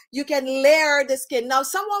how you can layer the skin. Now,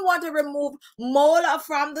 someone want to remove mole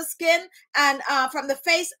from the skin and from the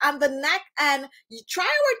face and the neck, and you try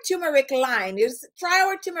our turmeric line. You try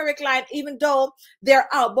our turmeric line, even though they're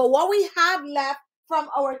out. But what we have left from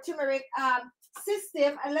our turmeric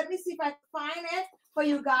system, and let me see if I find it for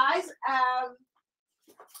you guys.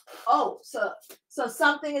 Oh, so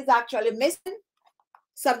something is actually missing.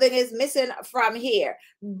 Something is missing from here,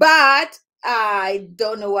 but I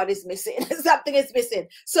don't know what is missing. Something is missing.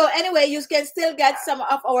 So anyway, you can still get some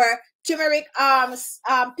of our turmeric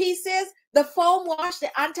pieces. The foam wash, the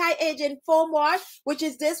anti-aging foam wash, which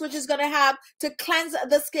is this, which is going to have to cleanse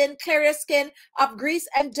the skin, clear your skin of grease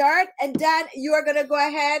and dirt. And then you are going to go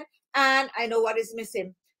ahead, and I know what is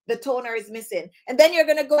missing. The toner is missing. And then you're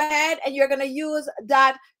going to go ahead and you're going to use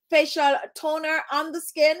that facial toner on the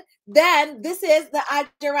skin. Then this is the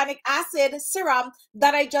hyaluronic acid serum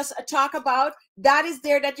that I just talked about. That is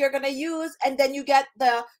there that you're going to use. And then you get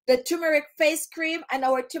the turmeric face cream and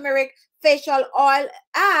our turmeric facial oil.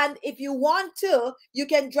 And if you want to, you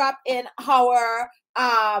can drop in our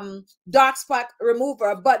dark spot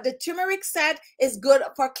remover, but the turmeric set is good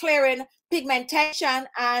for clearing pigmentation,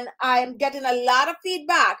 and I'm getting a lot of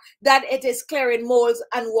feedback that it is clearing moles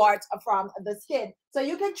and warts from the skin. So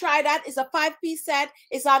you can try that. It's a 5-piece set.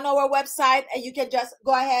 It's on our website, and you can just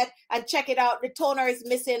go ahead and check it out. The toner is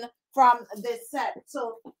missing from this set,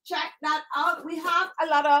 so check that out. We have a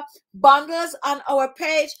lot of bundles on our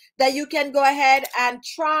page that you can go ahead and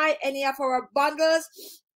try any of our bundles.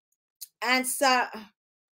 And so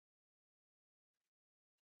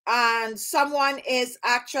someone is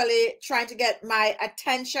actually trying to get my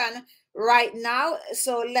attention right now,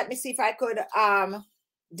 so let me see if I could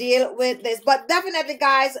deal with this. But definitely,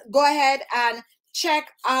 guys, go ahead and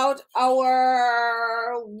check out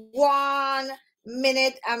our 1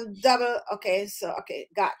 minute and double. Okay, so okay,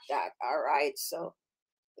 got that. All right, so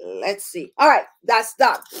let's see. All right, that's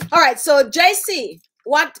done. All right, so JC,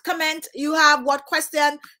 what comment you have? What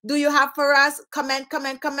question do you have for us? Comment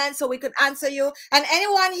so we could answer you. And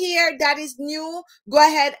anyone here that is new, go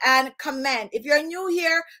ahead and comment. If you're new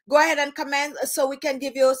here, go ahead and comment so we can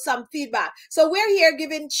give you some feedback. So we're here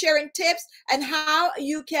sharing tips and how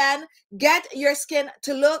you can get your skin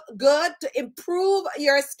to look good, to improve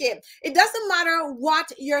your skin. It doesn't matter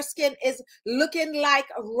what your skin is looking like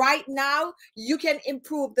right now, you can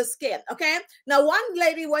improve the skin. Okay, now one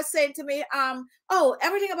lady was saying to me, oh,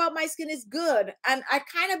 everything about my skin is good. And I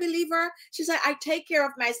kind of believe her. She said, I take care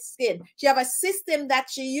of my skin. She have a system that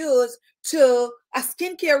she used, to a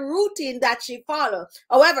skincare routine that she follow.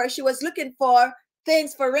 However, she was looking for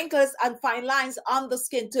things for wrinkles and fine lines on the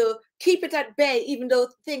skin to keep it at bay, even though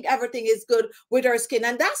think everything is good with her skin.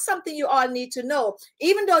 And that's something you all need to know.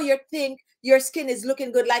 Even though you think your skin is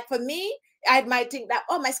looking good, like for me, I might think that,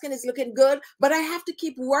 oh, my skin is looking good, but I have to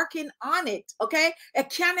keep working on it. Okay, I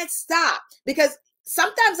cannot stop, because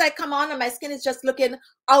sometimes I come on and my skin is just looking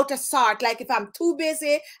out of sort. Like if I'm too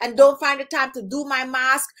busy and don't find the time to do my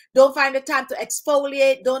mask, don't find the time to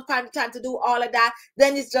exfoliate, don't find the time to do all of that,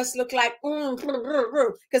 then it's just look like,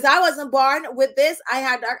 because I wasn't born with this. I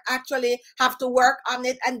had to actually have to work on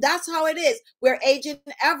it. And that's how it is. We're aging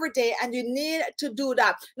every day, and you need to do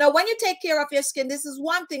that. Now, when you take care of your skin, this is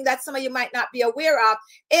one thing that some of you might not be aware of,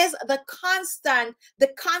 is the constant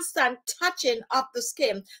touching of the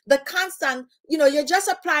skin, the constant, you're just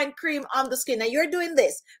applying cream on the skin and you're doing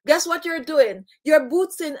this. Guess what you're doing? You're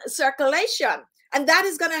boosting circulation, and that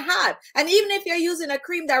is going to help. And even if you're using a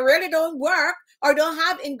cream that really don't work or don't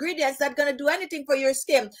have ingredients that are going to do anything for your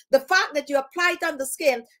skin, the fact that you apply it on the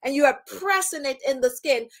skin and you are pressing it in the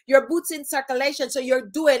skin, you're boosting circulation, so you're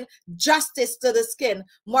doing justice to the skin.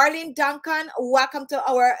 Marlene Duncan, welcome to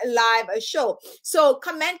our live show. So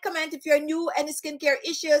comment if you're new, any skincare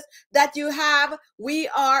issues that you have. We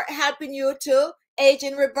are helping you to age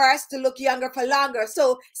in reverse, to look younger for longer.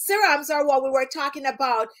 So serums are what we were talking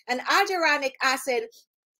about. And hyaluronic acid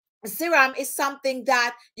serum is something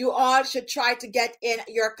that you all should try to get in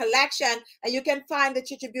your collection, and you can find the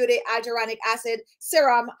Khichi Beauty hyaluronic acid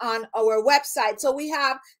serum on our website. So we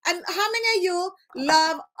have, and how many of you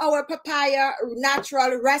love our papaya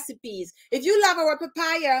natural recipes? If you love our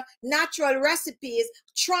papaya natural recipes,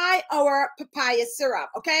 try our papaya serum.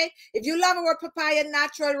 Okay, if you love our papaya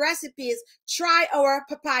natural recipes, try our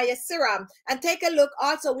papaya serum. And take a look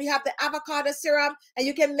also, we have the avocado serum, and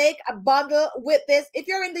you can make a bundle with this. If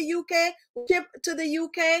you're in the UK, we ship to the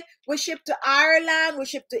UK, we ship to Ireland, we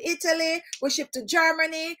ship to Italy, we ship to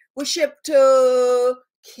Germany, we ship to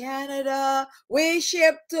Canada, we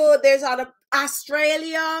ship to, there's out of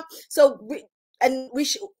Australia. So we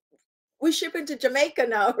ship into Jamaica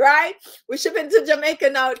now, right? We ship into Jamaica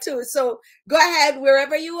now too. So go ahead,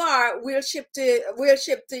 wherever you are, we'll ship to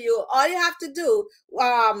you. All you have to do,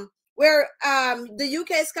 where the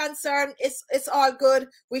UK is concerned, it's all good.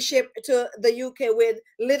 We ship to the UK with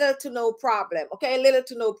little to no problem. Okay, little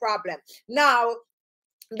to no problem. Now,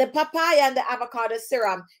 the papaya and the avocado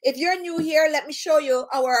serum. If you're new here, let me show you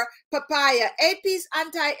our papaya 8-piece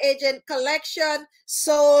anti-aging collection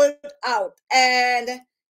sold out. And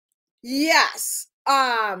yes,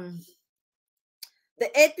 the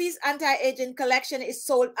 8-piece anti-aging collection is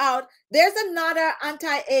sold out. There's another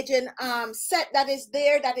anti-aging set that is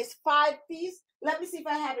there, that is 5-piece. Let me see if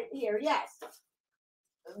I have it here. Yes.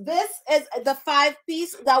 This is the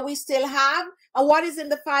 5-piece that we still have. And what is in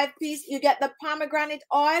the 5-piece? You get the pomegranate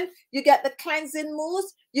oil, you get the cleansing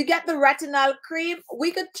mousse, you get the retinol cream.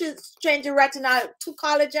 We could change the retinol to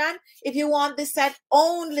collagen. If you want this set,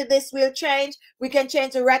 only this will change. We can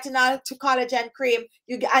change the retinol to collagen cream.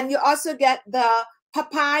 And you also get the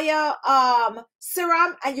papaya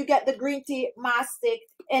serum, and you get the green tea mask stick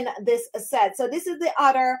in this set. So this is the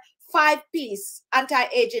other 5-piece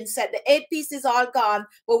anti-aging set. The 8-piece is all gone,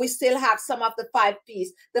 but we still have some of the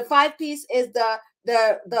 5-piece. The 5-piece is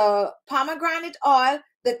the pomegranate oil,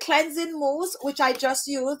 the cleansing mousse, which I just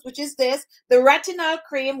used, which is this, the retinol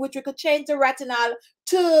cream, which we could change the retinol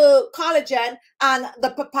to collagen, and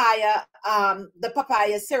the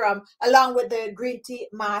papaya serum, along with the green tea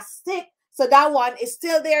mask stick. So that one is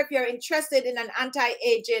still there. If you're interested in an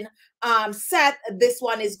anti-aging set, this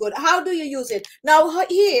one is good. How do you use it? Now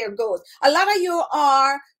here goes. A lot of you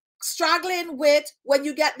are struggling with when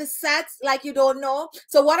you get the sets, like you don't know.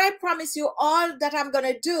 So what I promise you all that I'm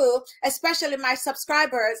gonna do, especially my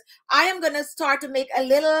subscribers, I am gonna start to make a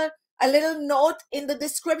little note in the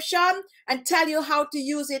description and tell you how to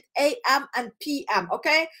use it AM and PM.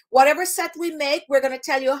 Okay, whatever set we make, we're going to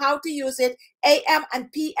tell you how to use it AM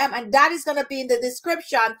and PM, and that is going to be in the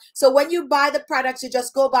description. So when you buy the products, you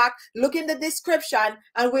just go back, look in the description,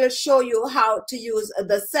 and we'll show you how to use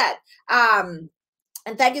the set.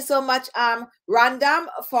 And thank you so much, Random,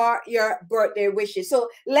 for your birthday wishes. So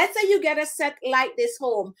let's say you get a set like this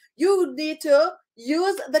home. You need to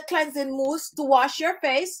use the cleansing mousse to wash your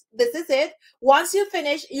face. This is it. Once you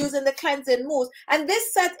finish using the cleansing mousse, and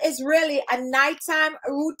this set is really a nighttime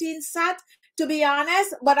routine set, to be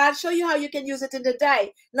honest, but I'll show you how you can use it in the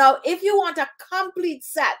day. Now, if you want a complete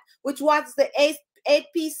set, which was the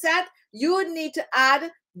 8-piece set, you would need to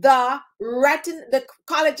add the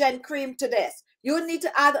collagen cream to this. You need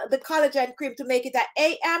to add the collagen cream to make it an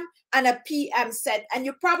AM and a PM set. And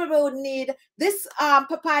you probably would need this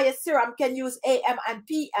papaya serum can use AM and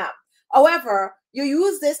PM. However, you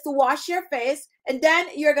use this to wash your face, and then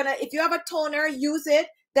you're gonna, if you have a toner, use it.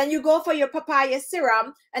 Then you go for your papaya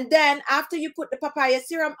serum, and then after you put the papaya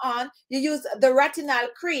serum on, you use the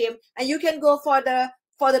retinol cream, and you can go for the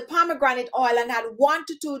pomegranate oil and add 1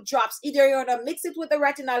 to 2 drops. Either you're going to mix it with the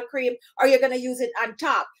retinol cream or you're going to use it on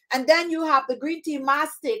top. And then you have the green tea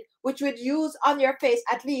mask stick, which would use on your face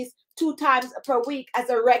at least 2 times per week as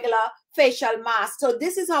a regular facial mask. So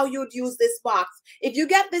this is how you'd use this box. If you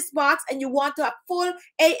get this box and you want a full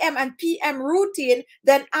AM and PM routine,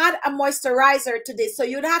 then add a moisturizer to this. So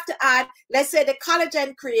you'd have to add, let's say, the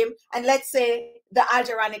collagen cream, and let's say the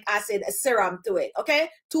hyaluronic acid serum to it. Okay,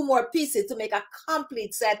 2 more pieces to make a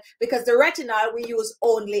complete set, because the retinol we use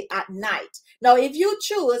only at night. Now, if you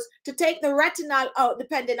choose to take the retinol out,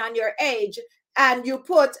 depending on your age, and you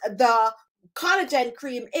put the collagen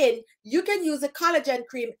cream in, you can use the collagen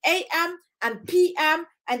cream AM and PM,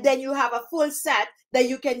 and then you have a full set that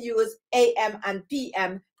you can use AM and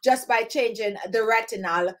PM just by changing the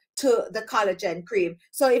retinol to the collagen cream.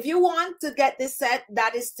 So if you want to get this set,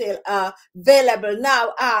 that is still available.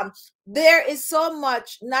 Now, there is so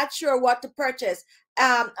much, not sure what to purchase.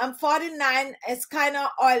 I'm 49, it's kind of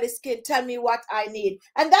oily skin. Tell me what I need.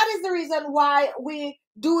 And that is the reason why we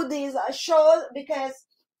do these shows, because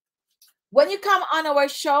when you come on our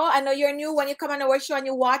show, I know you're new, when you come on our show and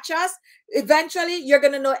you watch us, eventually you're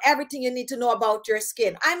going to know everything you need to know about your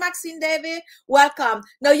skin. I'm Maxine Davy. Welcome.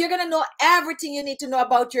 Now you're going to know everything you need to know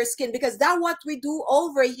about your skin, because that's what we do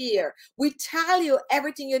over here. We tell you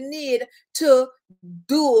everything you need to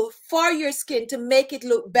do for your skin to make it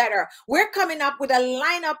look better. We're coming up with a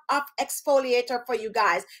lineup of exfoliator for you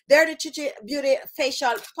guys. They're the Khichi Beauty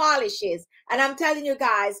facial polishes. And I'm telling you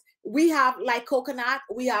guys, we have like coconut,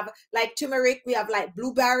 we have like turmeric, we have like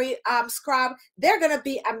blueberry scrub. They're going to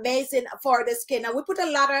be amazing for the skin. And we put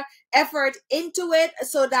a lot of effort into it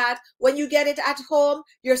so that when you get it at home,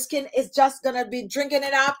 your skin is just going to be drinking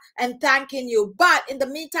it up and thanking you. But in the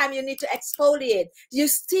meantime, you need to exfoliate. You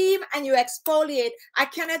steam and you exfoliate. I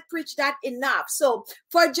cannot preach that enough. So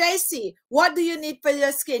for JC, what do you need for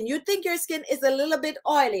your skin? You think your skin is a little bit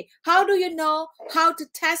oily. How do you know how to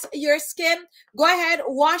test your skin? Go ahead,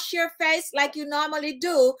 wash your face like you normally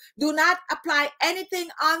do. Do not apply anything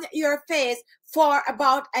on your face for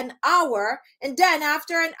about an hour. And then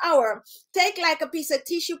after an hour, take like a piece of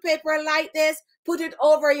tissue paper like this, put it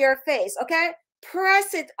over your face, okay?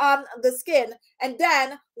 Press it on the skin, and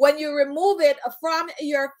then when you remove it from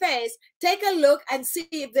your face, take a look and see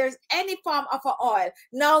if there's any form of an oil.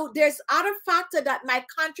 Now, there's other factor that might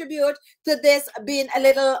contribute to this being a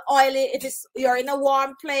little oily. If you're in a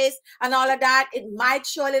warm place and all of that, it might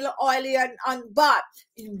show a little oily on, but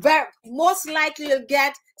most likely you'll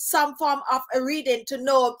get some form of a reading to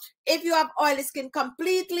know if you have oily skin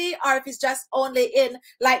completely or if it's just only in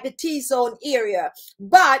like the T-zone area.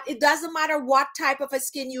 But it doesn't matter what type of a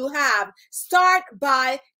skin you have. Start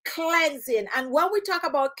by cleansing. And when we talk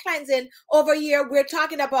about cleansing over here, we're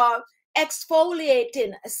talking about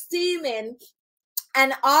exfoliating, steaming,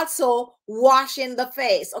 and also washing the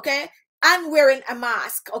face, okay? and wearing a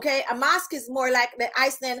mask. Okay, a mask is more like the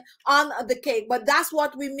icing on the cake, but that's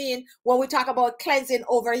what we mean when we talk about cleansing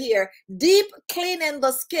over here. Deep cleaning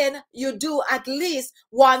the skin you do at least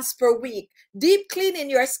once per week. Deep cleaning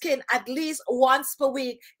your skin at least once per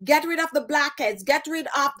week. Get rid of the blackheads, get rid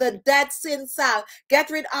of the dead skin cell, get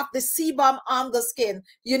rid of the sebum on the skin.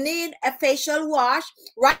 You need a facial wash.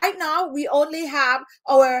 Right now we only have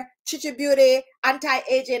our Khichi Beauty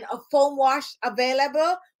anti-aging foam wash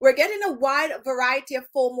available. We're getting a wide variety of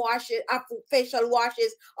foam washes, of facial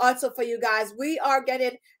washes also for you guys. We are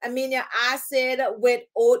getting amino acid with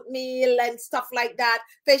oatmeal and stuff like that.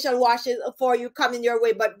 Facial washes for you coming your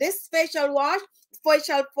way. But this facial wash,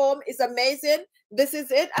 facial foam is amazing. This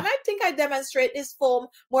is it. And I think I demonstrate this foam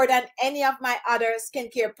more than any of my other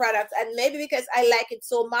skincare products. And maybe because I like it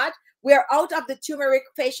so much, we're out of the turmeric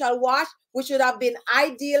facial wash, which would have been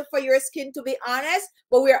ideal for your skin, to be honest,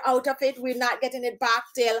 but we're out of it. We're not getting it back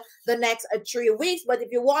till the next 3 weeks. But if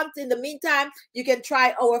you want, in the meantime, you can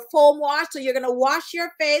try our foam wash. So you're going to wash your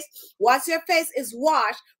face. Once your face is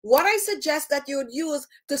washed, what I suggest that you would use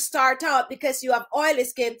to start out, because you have oily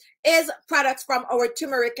skin, is products from our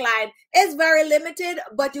turmeric line. It's very limited,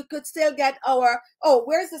 but you could still get our, oh,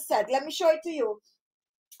 where's the set? Let me show it to you.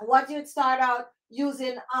 What you'd start out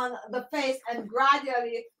using on the face, and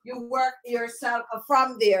gradually you work yourself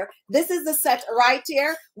from there. This is the set right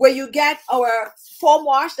here where you get our foam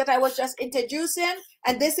wash that I was just introducing,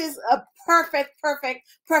 and this is a perfect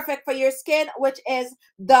for your skin, which is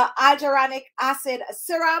the hyaluronic acid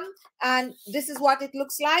serum. And this is what it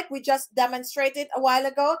looks like. We just demonstrated a while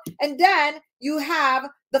ago. And then you have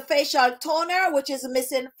the facial toner, which is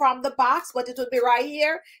missing from the box, but it will be right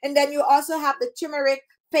here. And then you also have the turmeric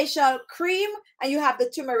facial cream, and you have the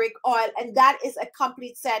turmeric oil, and that is a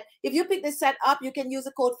complete set. If you pick the set up, you can use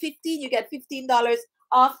the code 15. You get $15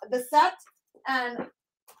 off the set, and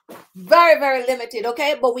very limited.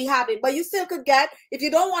 Okay, but we have it. But you still could get, if you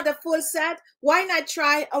don't want a full set, why not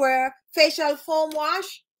try our facial foam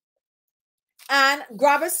wash and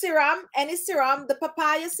grab a serum, any serum, the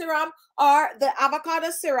papaya serum or the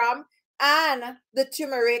avocado serum, and the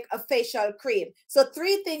turmeric facial cream. So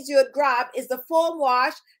 3 things you would grab is the foam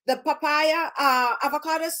wash, the papaya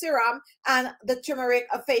avocado serum, and the turmeric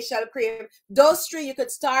facial cream. Those 3 you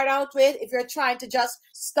could start out with if you're trying to just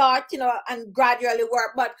start, you know, and gradually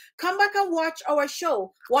work. But come back and watch our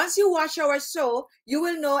show. Once you watch our show, you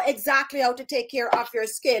will know exactly how to take care of your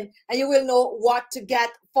skin, and you will know what to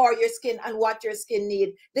get for your skin and what your skin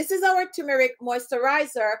needs. This is our turmeric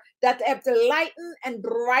moisturizer that helps to lighten and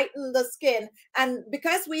brighten the skin. And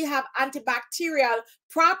because we have antibacterial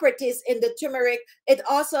properties in the turmeric, it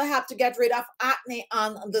also helps to get rid of acne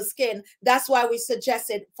on the skin. That's why we suggest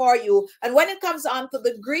it for you. And when it comes on to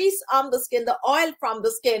the grease on the skin, the oil from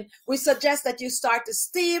the skin, we suggest that you start to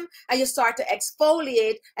steam and you start to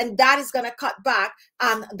exfoliate, and that is going to cut back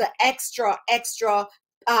on the extra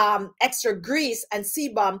grease and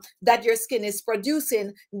sebum that your skin is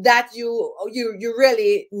producing, that you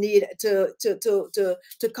really need to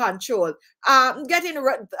control. Getting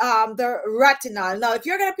the retinol. Now, if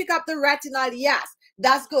you're going to pick up the retinol, yes,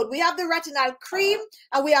 that's good. We have the retinol cream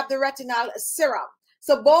and we have the retinol serum.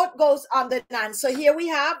 So both goes on the 9. So here we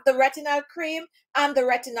have the retinol cream and the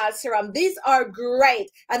retinol serum. These are great,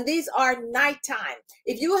 and these are nighttime.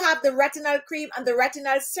 If you have the retinol cream and the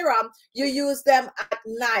retinol serum, you use them at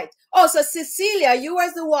night. Oh, so Cecilia, you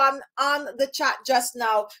were the one on the chat just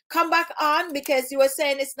now. Come back on, because you were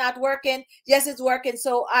saying it's not working. Yes, it's working.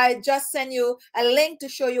 So I just sent you a link to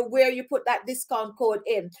show you where you put that discount code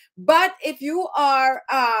in. But if you are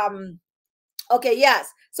okay, yes.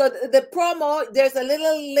 So the promo, there's a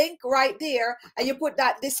little link right there, and you put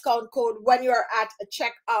that discount code when you're at a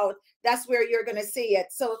checkout. That's where you're going to see it.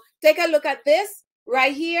 So take a look at this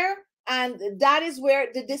right here. And that is where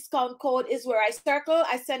the discount code is, where I circle.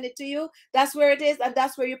 I send it to you. That's where it is. And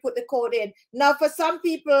that's where you put the code in. Now, for some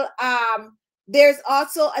people, there's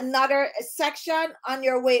also another section on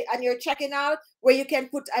your way, and you're checking out, where you can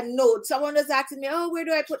put a note. Someone was asking me, oh, where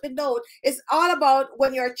do I put the note? It's all about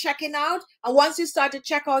when you're checking out. And once you start to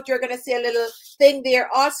check out, you're going to see a little thing there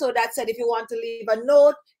also that said, if you want to leave a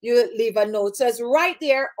note, you leave a note. So it's right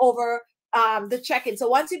there over the check-in. So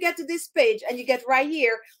once you get to this page and you get right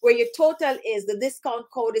here where your total is, the discount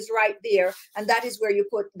code is right there, and that is where you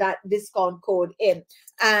put that discount code in.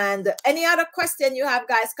 And any other question you have,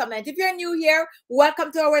 guys, comment. If you're new here,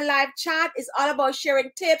 welcome to our live chat. It's all about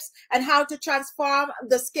sharing tips and how to transform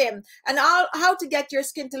the skin, and how to get your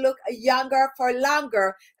skin to look younger for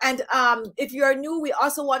longer. And if you're new, we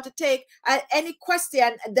also want to take any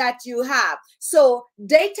question that you have. So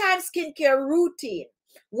daytime skincare routine.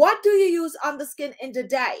 What do you use on the skin in the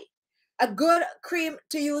day? a good cream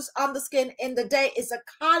to use on the skin in the day is a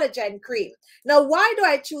collagen cream. Now, why do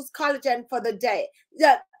I choose collagen for the day?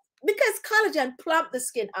 Yeah, because collagen plump the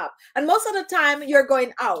skin up. And most of the time you're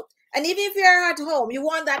going out. And even if you're at home, you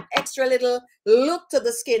want that extra little look to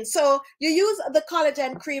the skin. So you use the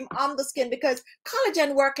collagen cream on the skin because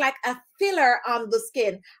collagen work like a filler on the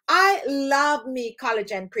skin. I love me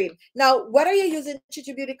collagen cream. Now, whether you're using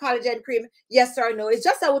Khichi Beauty collagen cream, yes or no, it's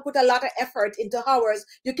just that we put a lot of effort into ours.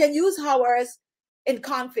 You can use ours in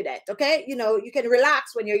confident, okay? You know, you can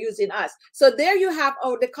relax when you're using us. So there you have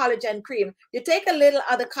the collagen cream. You take a little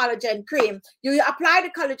of the collagen cream, you apply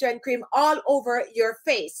the collagen cream all over your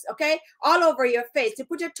face, okay? All over your face. You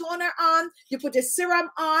put your toner on, you put the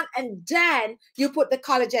serum on, and then you put the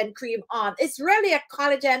collagen cream on. It's really a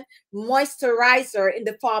collagen moisturizer in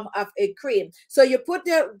the form of a cream. So you put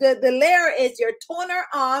the layer is your toner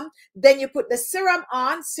on, then you put the serum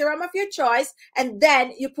on, serum of your choice, and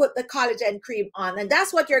then you put the collagen cream on. And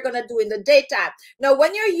that's what you're going to do in the daytime. Now,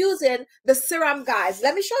 when you're using the serum, guys,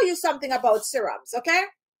 let me show you something about serums, okay?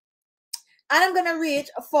 And I'm going to reach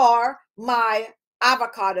for my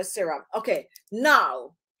avocado serum. Okay,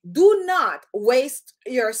 now, do not waste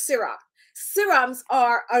your serum. Serums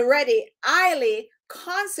are already highly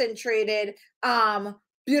concentrated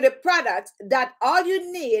beauty products that all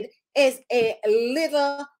you need is a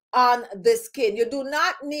little on the skin. You do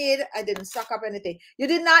not need, I didn't suck up anything. You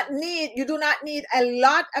do not need a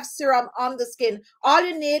lot of serum on the skin. All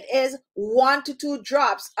you need is 1 to 2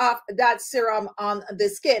 drops of that serum on the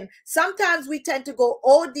skin. Sometimes we tend to go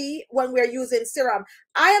OD when we're using serum.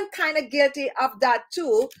 I am kind of guilty of that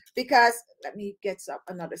too, because let me get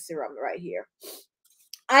another serum right here.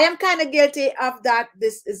 I am kind of guilty of that.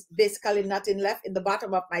 This is basically nothing left in the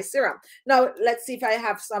bottom of my serum. Now, let's see if I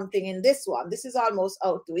have something in this one. This is almost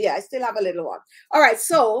out too. Yeah, I still have a little one. All right,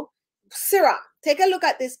 so serum. Take a look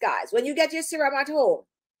at this, guys. When you get your serum at home,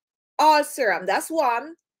 all serum, that's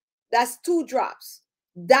 1, that's 2 drops.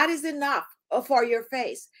 That is enough for your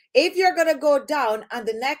face. If you're going to go down on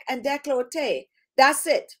the neck and décolleté, that's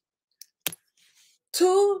it.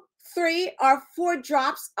 2, 3, or 4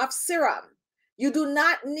 drops of serum. You do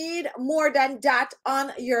not need more than that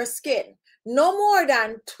on your skin. No more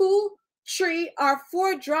than 2, 3, or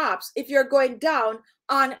 4 drops if you're going down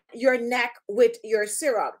on your neck with your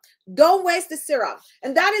serum. Don't waste the serum.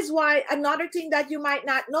 And that is why another thing that you might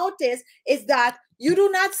not notice is that you do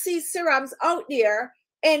not see serums out there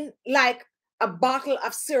in like a bottle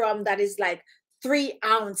of serum that is like 3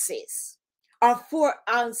 ounces or 4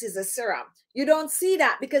 ounces of serum. You don't see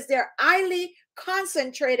that because they're highly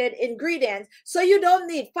concentrated ingredients. So you don't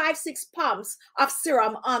need 5, 6 pumps of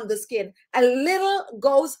serum on the skin. A little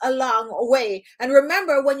goes a long way. And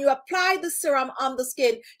remember, when you apply the serum on the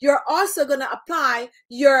skin, you're also going to apply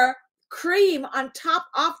your cream on top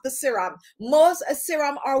of the serum. Most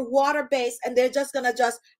serum are water-based and they're just going to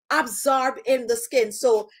just absorb in the skin.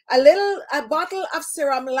 So a bottle of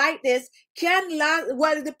serum like this can last,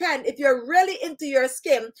 well, it depends. If you're really into your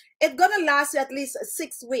skin, it's gonna last you at least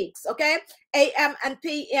 6 weeks, okay? AM and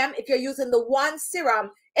PM if you're using the 1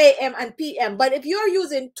 serum, AM and PM. But if you're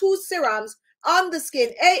using 2 serums on the skin,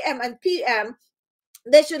 AM and PM,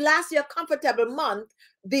 they should last you a comfortable month,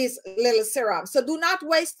 these little serums. So do not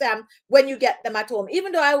waste them when you get them at home.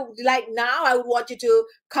 Even though I would like now, I would want you to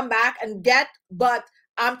come back and get, but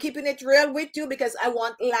I'm keeping it real with you because I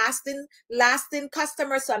want lasting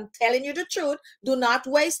customers. So I'm telling you the truth. Do not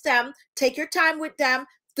waste them. Take your time with them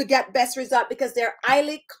to get best result because they're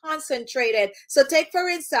highly concentrated. So take, for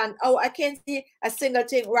instance, oh, I can't see a single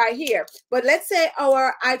thing right here, but let's say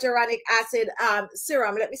our hyaluronic acid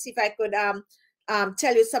serum. Let me see if I could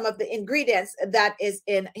tell you some of the ingredients that is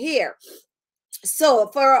in here. So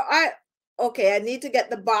for okay, I need to get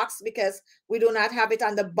the box because we do not have it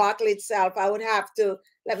on the bottle itself. I would have to,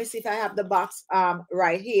 let me see if I have the box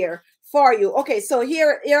right here for you. Okay, so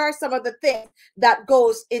here are some of the things that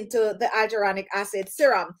goes into the hyaluronic acid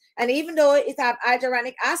serum. And even though it have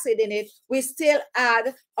hyaluronic acid in it, we still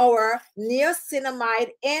add our niacinamide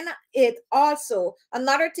in it also.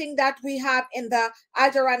 Another thing that we have in the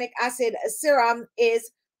hyaluronic acid serum is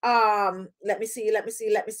let me see.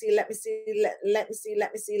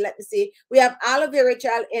 We have aloe vera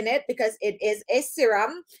gel in it because it is a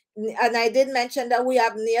serum. And I did mention that we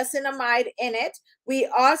have niacinamide in it. We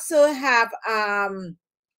also have a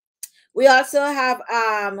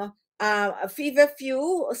fever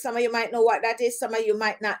few. Some of you might know what that is. Some of you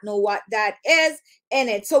might not know what that is in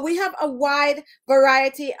it. So we have a wide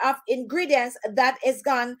variety of ingredients that is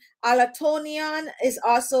gone. Allantoin is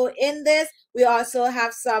also in this. We also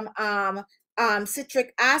have some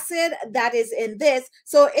citric acid that is in this.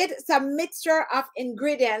 So it's a mixture of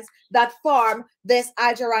ingredients that form this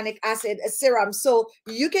hyaluronic acid serum. So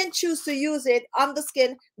you can choose to use it on the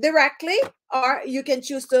skin directly, or you can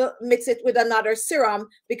choose to mix it with another serum,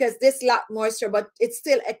 because this lack moisture, but it's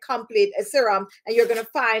still a complete serum, and you're going to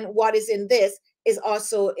find what is in this is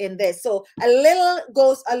also in this. So a little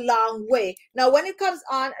goes a long way. Now, when it comes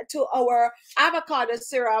on to our avocado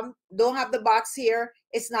serum, don't have the box here.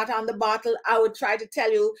 It's not on the bottle. I would try to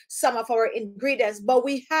tell you some of our ingredients, but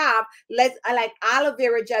we have like aloe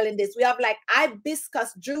vera gel in this. We have like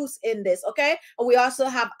hibiscus juice in this, okay? And we also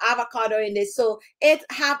have avocado in this. So it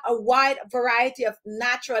have a wide variety of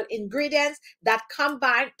natural ingredients that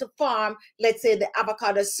combine to form, let's say, the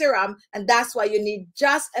avocado serum. And that's why you need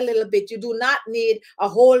just a little bit. You do not need a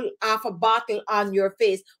whole half a bottle on your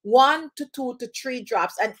face. 1 to 2 to 3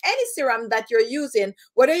 drops. And any serum that you're using,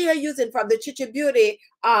 whether you're using from the Khichi Beauty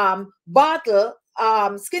bottle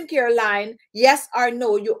skincare line, yes or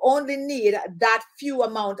no, you only need that few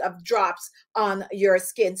amount of drops on your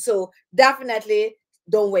skin. So definitely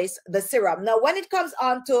don't waste the serum. Now, when it comes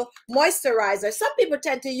on to moisturizer, some people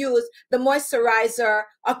tend to use the moisturizer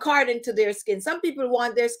according to their skin. Some people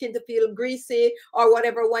want their skin to feel greasy or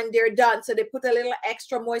whatever when they're done, so they put a little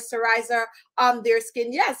extra moisturizer on their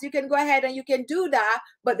skin. Yes, you can go ahead and you can do that,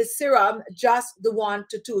 but the serum, just the 1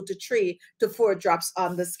 to 2 to 3 to 4 drops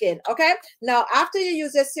on the skin. Okay, now after you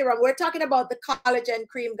use the serum, we're talking about the collagen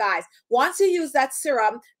cream, guys. Once you use that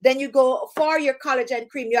serum, then you go for your collagen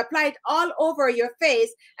cream. You apply it all over your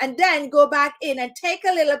face, and then go back in and take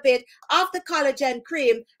a little bit of the collagen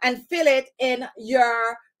cream and fill it in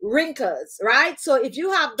your wrinkles, right? So if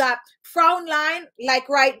you have that frown line, like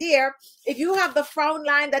right there, if you have the frown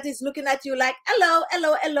line that is looking at you like, hello,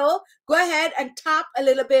 hello, hello, go ahead and tap a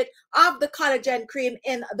little bit of the collagen cream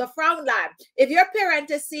in the frown line. If your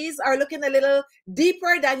parentheses are looking a little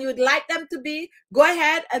deeper than you'd like them to be, go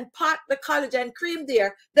ahead and pot the collagen cream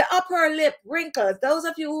there. The upper lip wrinkles, those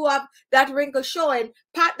of you who have that wrinkle showing,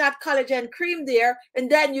 pat that collagen cream there, and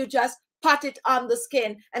then you just pot it on the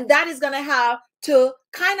skin, and that is going to have to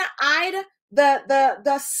kind of hide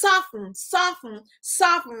the soften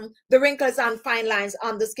the wrinkles and fine lines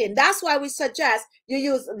on the skin. That's why we suggest you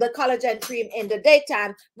use the collagen cream in the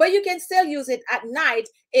daytime, but you can still use it at night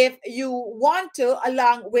if you want to,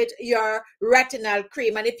 along with your retinol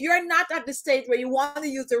cream. And if you're not at the stage where you want to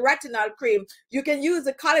use the retinol cream, you can use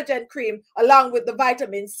the collagen cream along with the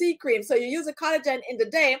vitamin C cream. So you use the collagen in the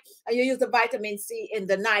day and you use the vitamin C in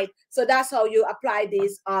the night. So that's how you apply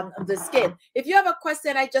these on the skin. If you have a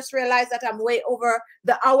question, I just realized that I'm way over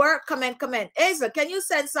the hour. Comment. Asa, can you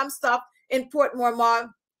send some stuff in Portmore Mall?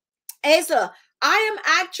 Asa, I am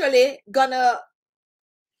actually gonna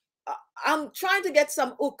I'm trying to get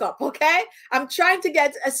some hookup, okay? I'm trying to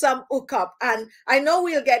get some hookup, and I know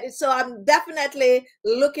we'll get it. So I'm definitely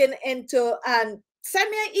looking into, and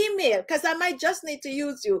send me an email, because I might just need to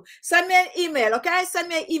use you. Send me an email, okay? Send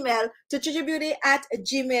me an email to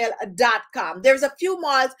chichibeauty@gmail.com. There's a few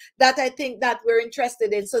malls that I think that we're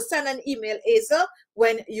interested in. So send an email, Asa,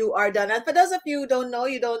 when you are done. And for those of you who don't know,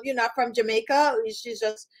 you're not from Jamaica, she's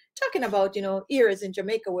just talking about, areas in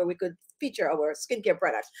Jamaica where we could feature our skincare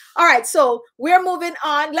products. All right, so we're moving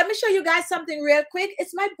on. Let me show you guys something real quick.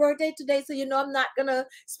 It's my birthday today, so I'm not gonna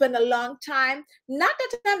spend a long time. Not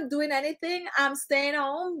that I'm doing anything. I'm staying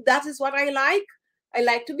home. That is what I like. I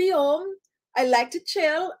like to be home. I like to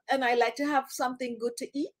chill, and I like to have something good to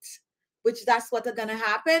eat, which that's what's gonna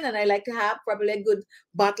happen. And I like to have probably a good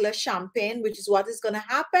bottle of champagne, which is what is gonna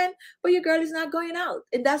happen. But your girl is not going out,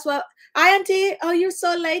 and that's what. Hi, Auntie. Oh, you're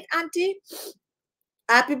so late, Auntie.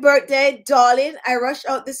 Happy birthday, darling. I rushed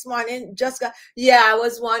out this morning. I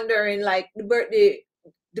was wondering, like,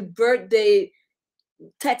 the birthday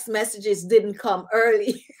text messages didn't come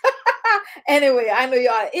early. Anyway, I know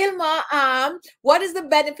y'all. Ilma, what is the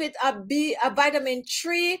benefit of vitamin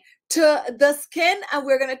 3 to the skin? And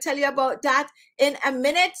we're going to tell you about that in a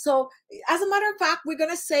minute. So as a matter of fact, we're going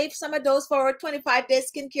to save some of those for our 25-day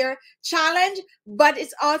skincare challenge, but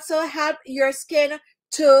it's also help your skin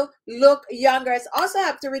to look younger. It's also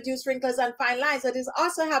have to reduce wrinkles and fine lines. It is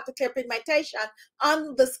also have to clear pigmentation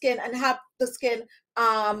on the skin and help the skin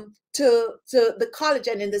to the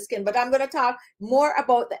collagen in the skin. But I'm going to talk more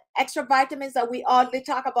about the extra vitamins that we already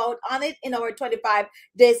talk about on it in our 25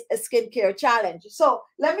 days skincare challenge. So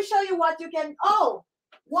let me show you what you can.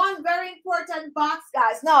 One very important box,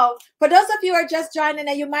 guys. Now, for those of you who are just joining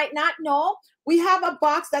and you might not know, we have a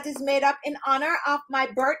box that is made up in honor of my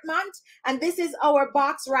birth month. And this is our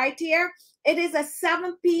box right here. It is a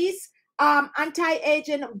 7-piece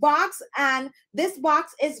anti-aging box, and this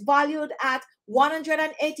box is valued at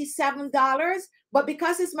 $187. But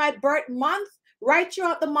because it's my birth month, right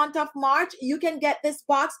throughout the month of March, you can get this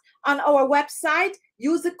box on our website.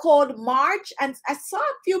 Use the code March. And I saw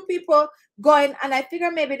a few people going, and I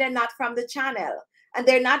figure maybe they're not from the channel and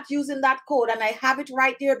they're not using that code, and I have it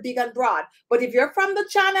right there big and broad. But if you're from the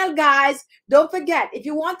channel, guys, don't forget, if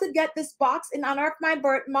you want to get this box in honor of my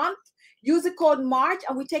birth month, use the code March,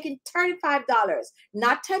 and we're taking $35,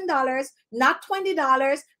 not $10, not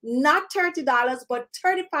 $20, not $30, but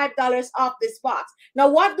 $35 off this box. Now,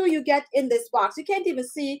 what do you get in this box? You can't even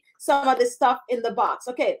see some of the stuff in the box.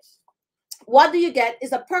 Okay, what do you get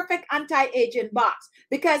is a perfect anti-aging box,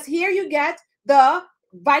 because here you get the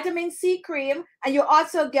vitamin C cream, and you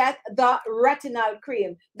also get the retinol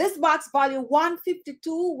cream. This box value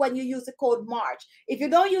 $152 when you use the code March. If you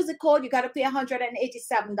don't use the code, you got to pay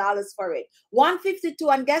 $187 for it.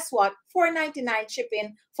 $152, and guess what? $4.99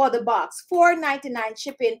 shipping for the box. $4.99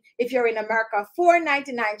 shipping if you're in America.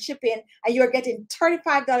 $4.99 shipping, and you're getting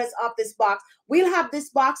 $35 off this box. We'll have this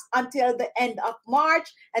box until the end of March,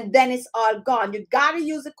 and then it's all gone. You got to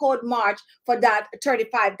use the code March for that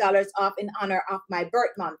 $35 off in honor of my birth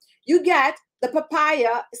month. You get the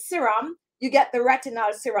papaya serum, you get the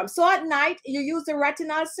retinol serum. So at night, you use the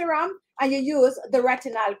retinol serum and you use the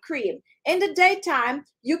retinol cream. In the daytime,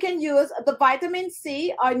 you can use the vitamin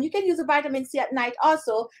C, and you can use the vitamin C at night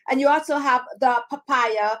also, and you also have the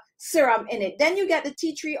papaya serum in it. Then you get the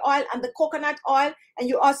tea tree oil and the coconut oil, and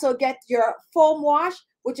you also get your foam wash,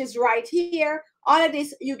 which is right here. All of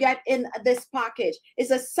this you get in this package.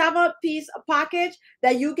 It's a 7-piece package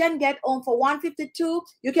that you can get home for $152.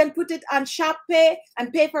 You can put it on Shop Pay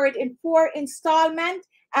and pay for it in 4 installments,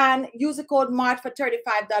 and use the code March for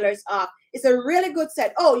 $35 off. It's a really good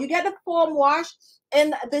set. Oh, you get the foam wash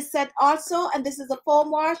in this set also, and this is the foam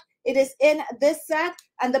wash. It is in this set,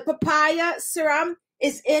 and the papaya serum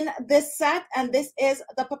is in this set, and this is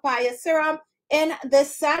the papaya serum in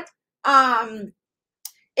this set.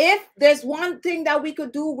 If there's one thing that we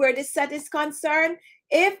could do where this set is concerned,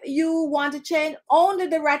 if you want to change, only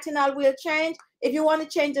the retinol will change. If you want to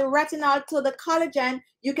change the retinol to the collagen,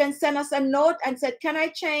 you can send us a note and say, can I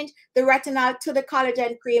change the retinol to the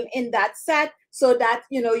collagen cream in that set, so that,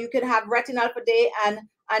 you know, you could have retinol for day and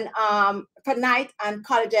for night, and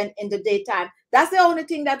collagen in the daytime. That's the only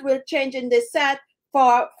thing that will change in this set,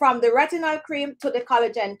 from the retinol cream to the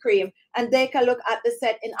collagen cream. And take a look at the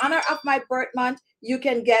set. In honor of my birth month, you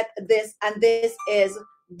can get this, and this is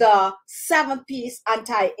the 7-piece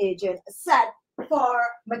anti-aging set for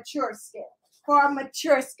mature skin. For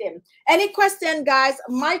mature skin. Any question, guys?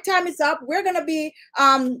 My time is up. We're gonna be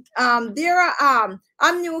Vera,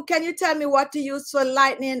 I'm new. Can you tell me what to use for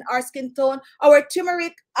lightening our skin tone? Our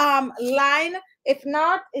turmeric line. If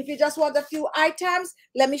not, if you just want a few items,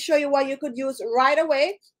 let me show you what you could use right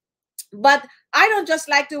away. But I don't just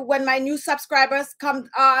like to, when my new subscribers come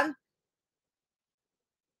on.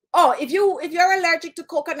 Oh, if you're allergic to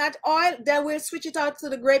coconut oil, then we'll switch it out to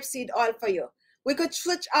the grapeseed oil for you. We could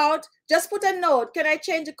switch out, just put a note, can I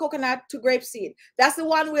change the coconut to grapeseed? That's the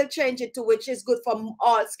one we'll change it to, which is good for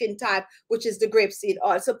all skin type, which is the grapeseed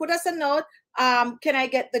oil. So put us a note, can I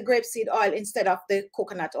get the grapeseed oil instead of the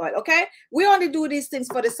coconut oil, okay? We only do these things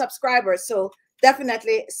for the subscribers, so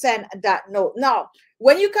definitely send that note. Now,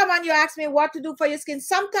 when you come on, you ask me what to do for your skin.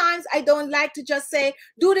 Sometimes I don't like to just say,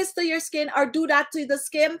 do this to your skin or do that to the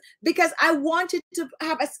skin, because I want you to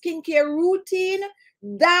have a skincare routine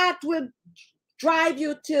that will drive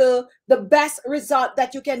you to the best result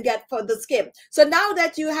that you can get for the skin. So now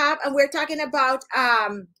that you have, and we're talking about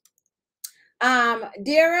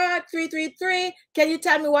Dara 333, can you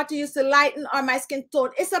tell me what to use to lighten on my skin tone?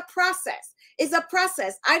 It's a process. It's a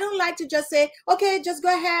process. I don't like to just say, okay, just go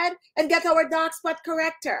ahead and get our dark spot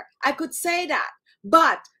corrector. I could say that,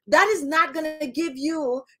 but that is not going to give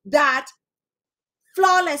you that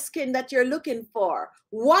flawless skin that you're looking for.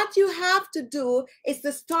 What you have to do is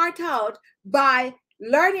to start out by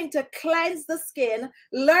learning to cleanse the skin,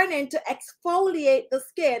 learning to exfoliate the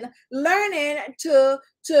skin, learning to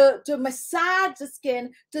massage the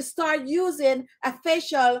skin, to start using a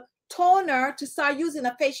facial toner, to start using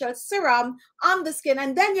a facial serum on the skin,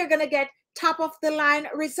 and then you're going to get top of the line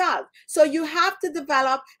result. So you have to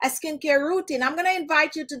develop a skincare routine. I'm going to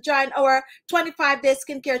invite you to join our 25-day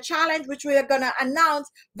skincare challenge, which we are going to announce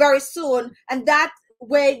very soon. And that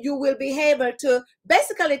way you will be able to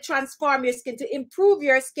basically transform your skin, to improve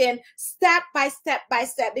your skin step by step by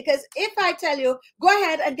step. Because if I tell you, go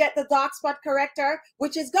ahead and get the dark spot corrector,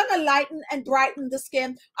 which is going to lighten and brighten the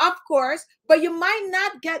skin, of course, but you might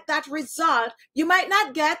not get that result. You might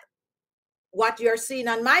not get what you're seeing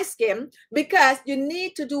on my skin, because you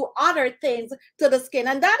need to do other things to the skin.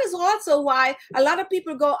 And that is also why a lot of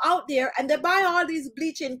people go out there and they buy all these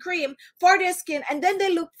bleaching cream for their skin, and then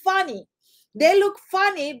they look funny. They look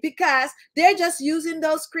funny because they're just using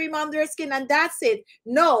those cream on their skin and that's it.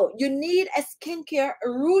 No, you need a skincare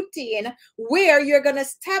routine where you're going to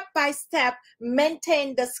step by step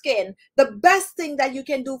maintain the skin. The best thing that you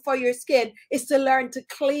can do for your skin is to learn to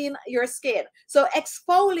clean your skin. So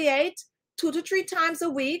exfoliate 2 to 3 times a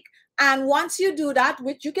week. And once you do that,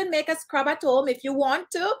 which you can make a scrub at home if you want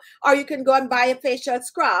to, or you can go and buy a facial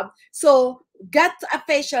scrub. So get a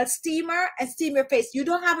facial steamer and steam your face. You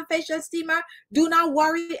don't have a facial steamer, do not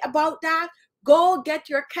worry about that. Go get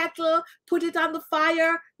your kettle, put it on the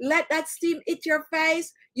fire, let that steam hit your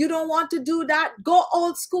face. You don't want to do that? Go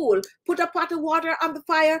old school. Put a pot of water on the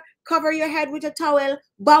fire, cover your head with a towel,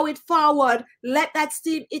 bow it forward, let that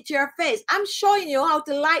steam hit your face. I'm showing you how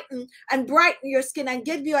to lighten and brighten your skin and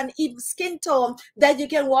give you an even skin tone that you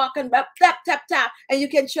can walk and tap, tap, tap, and you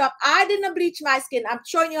can show up. I didn't bleach my skin. I'm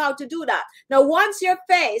showing you how to do that. Now, once your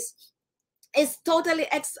face is totally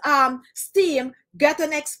steam, get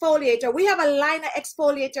an exfoliator. We have a liner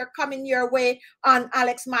exfoliator coming your way on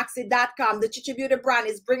alexmaxi.com. The Khichi Beauty brand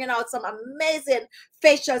is bringing out some amazing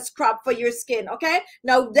facial scrub for your skin, okay?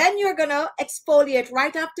 Now, then you're gonna exfoliate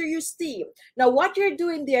right after you steam. Now, what you're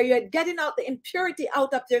doing there, you're getting out the impurity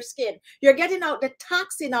out of your skin. You're getting out the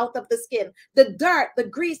toxin out of the skin, the dirt, the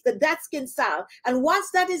grease, the dead skin cell. And once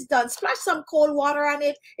that is done, splash some cold water on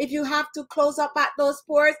it if you have to close up at those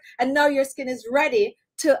pores, and now your skin is ready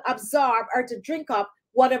to absorb or to drink up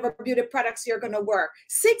whatever beauty products you're going to wear.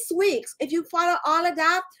 6 weeks, if you follow all of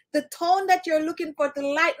that, the tone that you're looking for to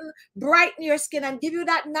lighten, brighten your skin and give you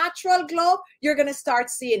that natural glow, you're going to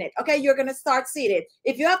start seeing it, okay? You're going to start seeing it.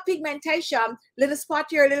 If you have pigmentation, little spot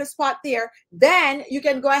here, little spot there, then you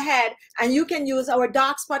can go ahead and you can use our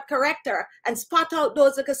dark spot corrector and spot out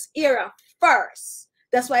those little areas first.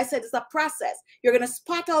 That's why I said it's a process. You're going to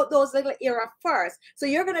spot out those little areas first. So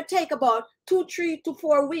you're going to take about 2, 3 to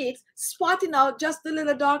 4 weeks spotting out just the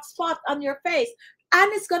little dark spot on your face.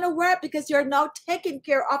 And it's going to work because you're now taking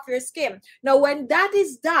care of your skin. Now, when that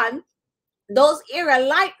is done, those areas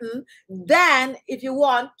lighten, then if you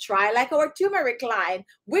want, try like our turmeric line,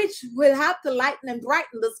 which will help to lighten and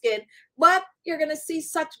brighten the skin. But you're going to see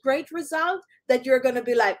such great results that you're going to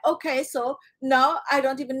be like, okay, so no, I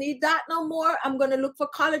don't even need that no more. I'm going to look for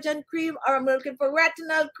collagen cream, or I'm looking for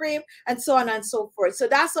retinol cream, and so on and so forth. So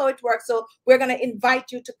that's how it works. So we're going to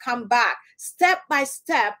invite you to come back step by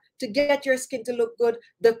step to get your skin to look good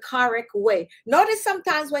the correct way. Notice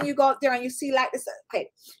sometimes when you go out there and you see like this, okay,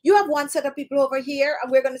 you have one set of people over here,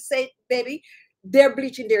 and we're going to say, baby, they're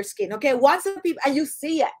bleaching their skin, okay? One set of people, and you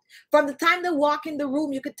see it. From the time they walk in the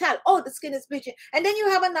room, you could tell, oh, the skin is bleaching. And then you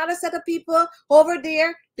have another set of people over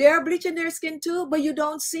there, they're bleaching their skin too, but you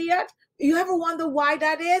don't see it. You ever wonder why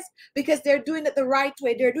that is? Because they're doing it the right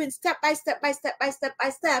way. They're doing step by step by step by step by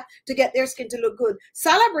step to get their skin to look good.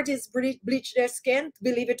 Celebrities bleach their skin,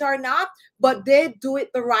 believe it or not, but they do it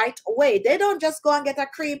the right way. They don't just go and get a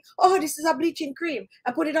cream. Oh, this is a bleaching cream,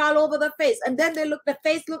 and put it all over the face. And then they look, the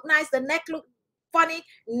face look nice, the neck look funny.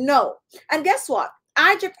 No. And guess what?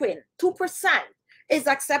 Hydroquin, 2%. Is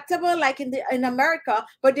acceptable like in America,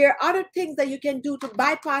 but there are other things that you can do to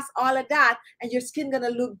bypass all of that, and your skin gonna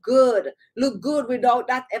look good without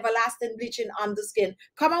that everlasting bleaching on the skin.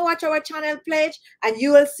 Come and watch our channel page and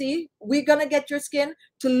you will see we're gonna get your skin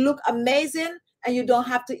to look amazing, and you don't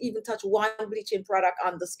have to even touch one bleaching product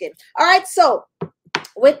on the skin. All right, so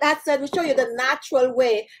with that said, we show you the natural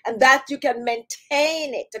way, and that you can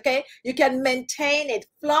maintain it, okay? You can maintain it,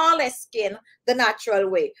 flawless skin, the natural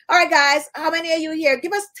way. All right, guys, how many are you here?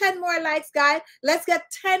 Give us 10 more likes, guys. Let's get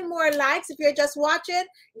 10 more likes. If you're just watching,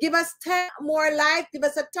 give us 10 more likes. Give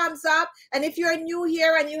us a thumbs up. And if you're new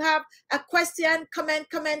here and you have a question, comment,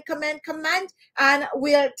 and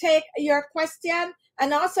we'll take your question.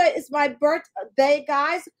 And also, it's my birthday,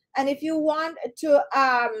 guys. And if you want to,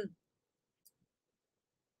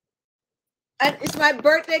 and it's my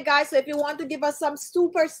birthday, guys. So if you want to give us some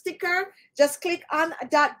super sticker, just click on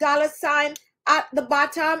that $sign at the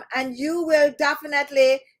bottom, and you will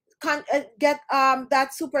definitely get that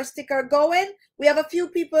super sticker going. We have a few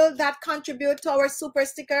people that contribute to our super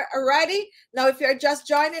sticker already. Now, if you're just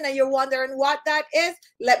joining and you're wondering what that is,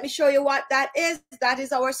 let me show you what that is. That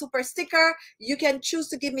is our super sticker. You can choose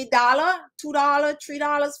to give me $1, $2,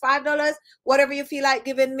 $3, $5, whatever you feel like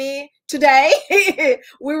giving me today.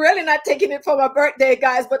 We're really not taking it for my birthday,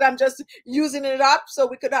 guys, but I'm just using it up so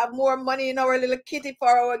we could have more money in our little kitty for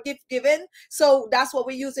our gift giving. So that's what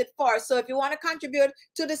we use it for. So if you want to contribute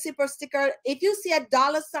to the super sticker, if you see a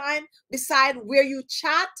 $sign beside where you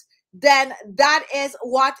chat, then that is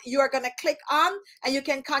what you're going to click on, and you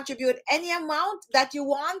can contribute any amount that you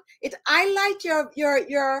want. It highlight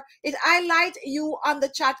it highlight you on the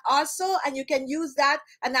chat also, and you can use that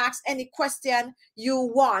and ask any question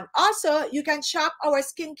you want. Also, you can shop our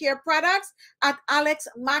skincare products at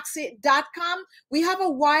alexmaxi.com. We have a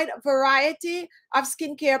wide variety of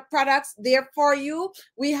skincare products there for you.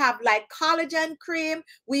 We have like collagen cream,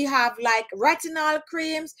 we have like retinol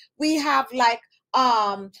creams, we have like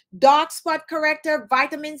dark spot corrector,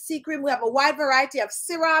 vitamin C cream. We have a wide variety of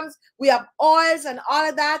serums, we have oils and all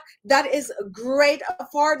of that. That is great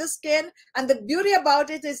for the skin. And the beauty about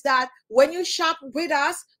it is that when you shop with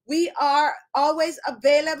us, we are always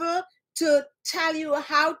available to tell you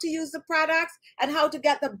how to use the products and how to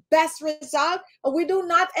get the best result. We do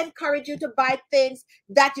not encourage you to buy things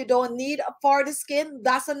that you don't need for the skin.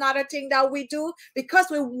 That's another thing that we do, because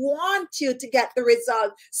we want you to get the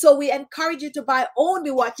result. So we encourage you to buy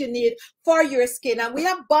only what you need for your skin. And we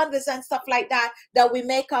have bundles and stuff like that that we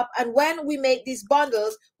make up. And when we make these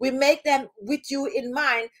bundles, we make them with you in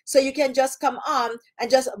mind. So you can just come on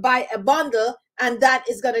and just buy a bundle, and that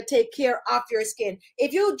is going to take care of your skin.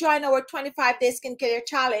 If you join our 25-day skincare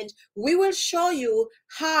challenge, we will show you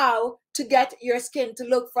how to get your skin to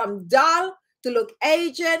look from dull, to look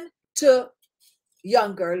aging, to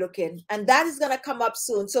younger looking, and that is going to come up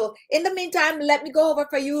soon. So in the meantime, let me go over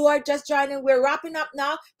for you who are just joining. We're wrapping up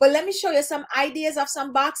now, but let me show you some ideas of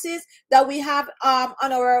some boxes that we have on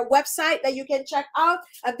our website that you can check out.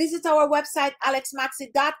 Visit our website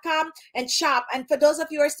alexmaxi.com and shop. And for those of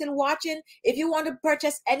you who are still watching, if you want to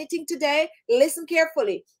purchase anything today, listen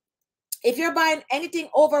carefully. If you're buying anything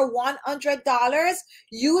over $100,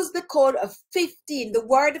 use the code of 15, the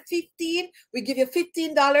word 15. We give you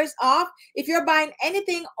 $15 off. If you're buying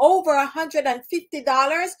anything over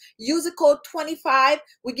 $150, use the code 25.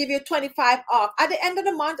 We give you 25 off. At the end of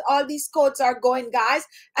the month, all these codes are going, guys.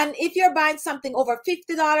 And if you're buying something over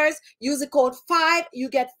 $50, use the code 5. You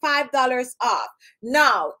get $5 off.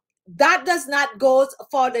 Now, that does not go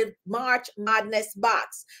for the March Madness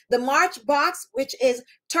box. The March box, which is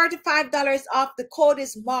 $35 off, the code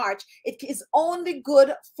is March. It is only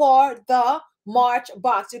good for the March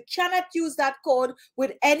box. You cannot use that code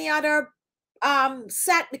with any other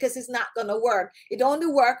set, because it's not going to work. It only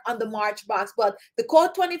works on the March box. But the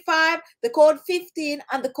code 25, the code 15,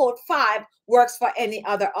 and the code 5 works for any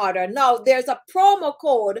other order. Now, there's a promo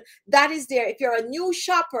code that is there. If you're a new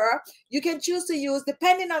shopper, you can choose to use,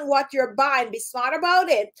 depending on what you're buying, be smart about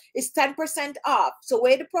it, it's 10% off. So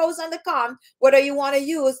weigh the pros and the cons, whether you want to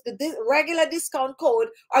use the regular discount code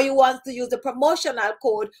or you want to use the promotional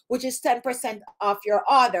code, which is 10% off your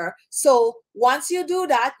order. So once you do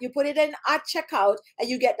that, you put it in at checkout and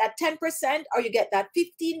you get that 10%, or you get that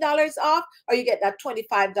 $15 off, or you get that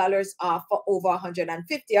 $25 off for over $150,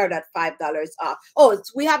 or that $5 off. Oh,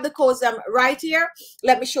 we have the codes right here.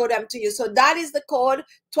 Let me show them to you. So that is the code,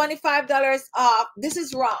 $25 off. This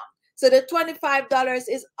is wrong. So the $25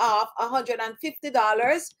 is off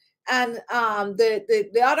 $150, and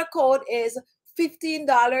the other code is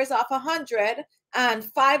 $15 off 100 and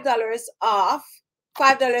 $5 off.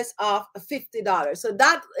 $5 off $50. So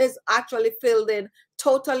that is actually filled in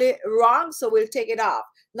totally wrong. So we'll take it off.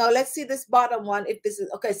 Now let's see this bottom one. If this is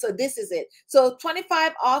okay, so this is it. So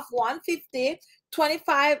 25 off 150,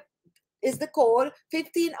 25 is the code,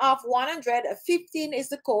 15 off 100, 15 is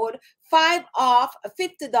the code, 5 off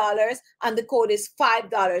 $50, and the code is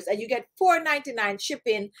 $5, and you get $4.99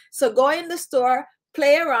 shipping. So go in the store,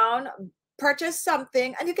 play around, purchase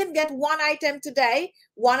something, and you can get one item today,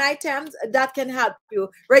 one item that can help you.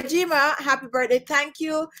 Regina, happy birthday. Thank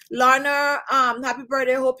you. Lorna, happy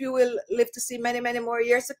birthday. Hope you will live to see many, many more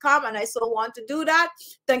years to come, and I so want to do that.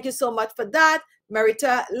 Thank you so much for that.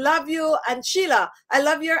 Marita, love you. And Sheila, I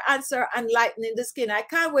love your answer on lightening the skin. I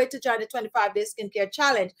can't wait to join the 25-day skincare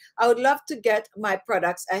challenge. I would love to get my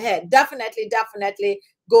products ahead. Definitely, definitely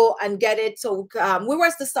go and get it. So we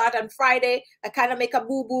were to start on Friday. I kind of make a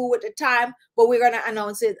boo-boo with the time, but we're going to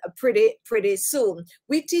announce it pretty soon.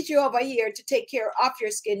 We teach you over here to take care of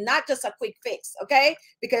your skin, not just a quick fix, okay?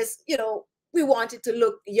 Because, you know, We want it to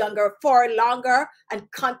look younger for longer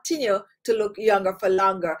and continue to look younger for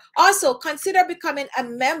longer. Also, consider becoming a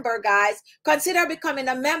member, guys. Consider becoming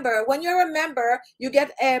a member. When you're a member, you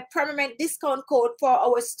get a permanent discount code for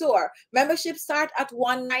our store. Membership start at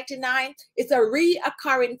 $1.99. It's a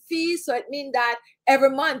reoccurring fee, so it means that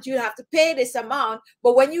every month you have to pay this amount.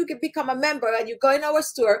 But when you become a member and you go in our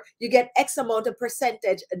store, you get X amount of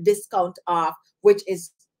percentage discount off, which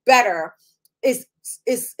is better. Is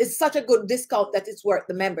such a good discount that it's worth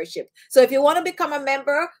the membership. So if you want to become a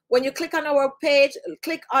member, when you click on our page,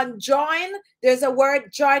 click on join. There's a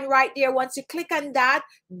word join right there. Once you click on that,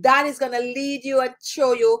 that is going to lead you and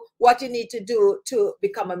show you what you need to do to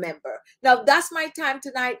become a member. Now that's my time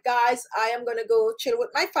tonight, guys. I am going to go chill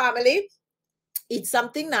with my family, eat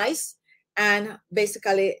something nice, and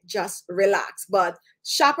basically just relax. But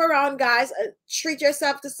shop around, guys. Treat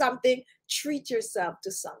yourself to something. Treat yourself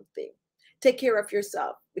to something. Take care of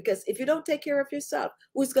yourself, because if you don't take care of yourself,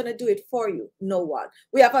 who's going to do it for you? No one.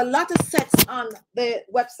 We have a lot of sets on the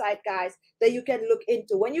website, guys, that you can look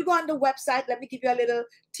into. When you go on the website, let me give you a little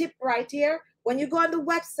tip right here. When you go on the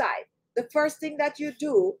website, the first thing that you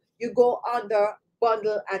do, you go on the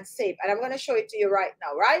bundle and save. And I'm going to show it to you right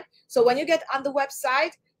now, right? So when you get on the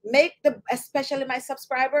website, especially my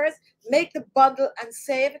subscribers, make the bundle and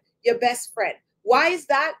save your best friend. Why is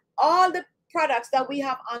that? All the products that we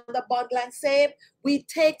have on the bundle and save, we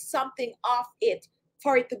take something off it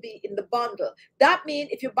for it to be in the bundle. That means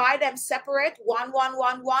if you buy them separate, one,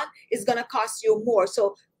 is going to cost you more.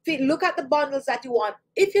 So look at the bundles that you want.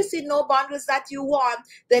 If you see no bundles that you want,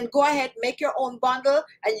 then go ahead, make your own bundle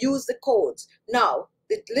and use the codes. Now,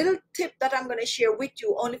 the little tip that I'm going to share with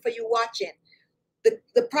you, only for you watching,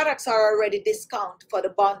 the products are already discounted for the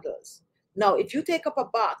bundles. Now, if you take up a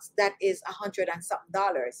box that is $100 and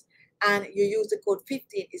something and you use the code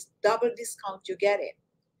 15, it's double discount you get it.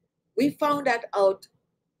 We found that out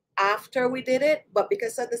after we did it, but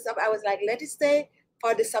because of the stuff, I was like, let it stay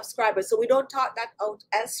for the subscribers. So we don't talk that out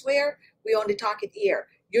elsewhere. We only talk it here.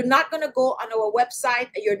 You're not going to go on our website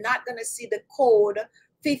and you're not going to see the code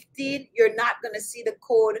 15. You're not going to see the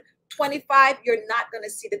code 25. You're not going to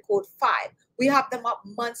see the code 5. We have them up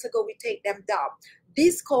months ago. We take them down.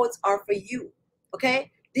 These codes are for you, okay?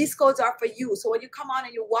 These codes are for you. So when you come on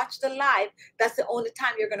and you watch the live, that's the only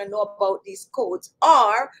time you're going to know about these codes.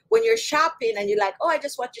 Or when you're shopping and you're like, oh, I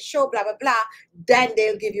just watched a show, blah, blah, blah, then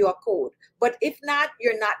they'll give you a code. But if not,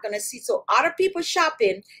 you're not going to see. So other people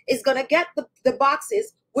shopping is going to get the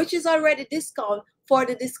boxes, which is already discount for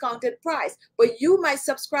the discounted price. But you, my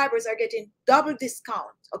subscribers, are getting double discount,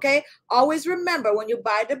 okay? Always remember, when you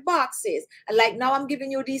buy the boxes, and like now I'm giving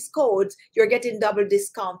you these codes, you're getting double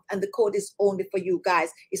discount, and the code is only for you guys.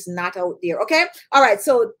 It's not out there, okay? All right,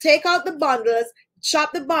 so take out the bundles,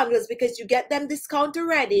 shop the bundles, because you get them discount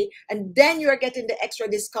already, and then you're getting the extra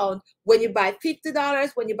discount when you buy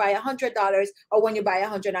 $50, when you buy $100, or when you buy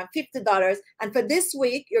 $150. And for this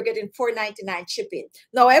week, you're getting $4.99 shipping.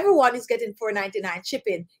 Now everyone is getting $4.99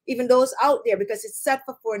 shipping, even those out there, because it's set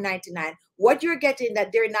for $4.99. What you're getting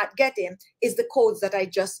that they're not getting is the codes that I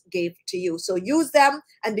just gave to you. So use them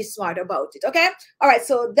and be smart about it, okay? All right,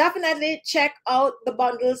 so definitely check out the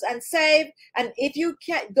bundles and save. And if you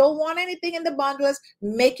don't want anything in the bundles,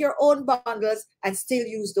 make your own bundles and still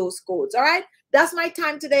use those codes, all right? That's my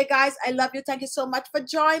time today, guys. I love you. Thank you so much for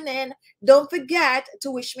joining. Don't forget to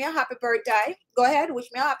wish me a happy birthday. Go ahead, wish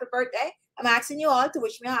me a happy birthday. I'm asking you all to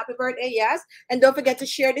wish me a happy birthday, yes. And don't forget to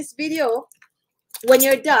share this video when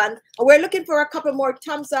you're done. We're looking for a couple more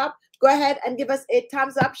thumbs up. Go ahead and give us a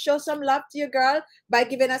thumbs up. Show some love to your girl by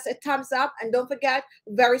giving us a thumbs up. And don't forget,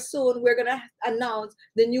 very soon we're going to announce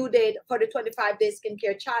the new date for the 25-day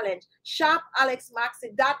skincare challenge. Shop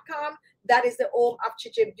alexmaxi.com. That is the home of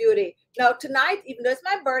Khichi Beauty. Now tonight, even though it's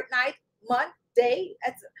my birth night, month, day,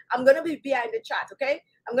 I'm going to be behind the chat, okay?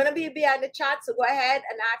 I'm going to be behind the chat, so go ahead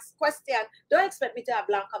and ask questions. Don't expect me to have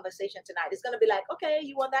long conversation tonight. It's going to be like, okay,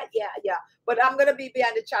 you want that? Yeah. But I'm going to be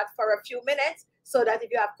behind the chat for a few minutes so that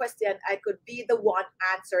if you have questions, I could be the one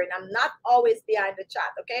answering. I'm not always behind the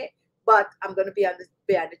chat, okay? But I'm going to be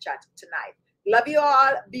behind the chat tonight. Love you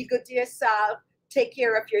all. Be good to yourself. Take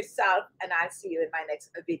care of yourself, and I'll see you in my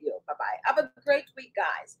next video. Bye-bye. Have a great week,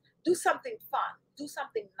 guys. Do something fun. Do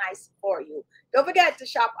something nice for you. Don't forget to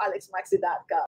shop alexmaxi.com.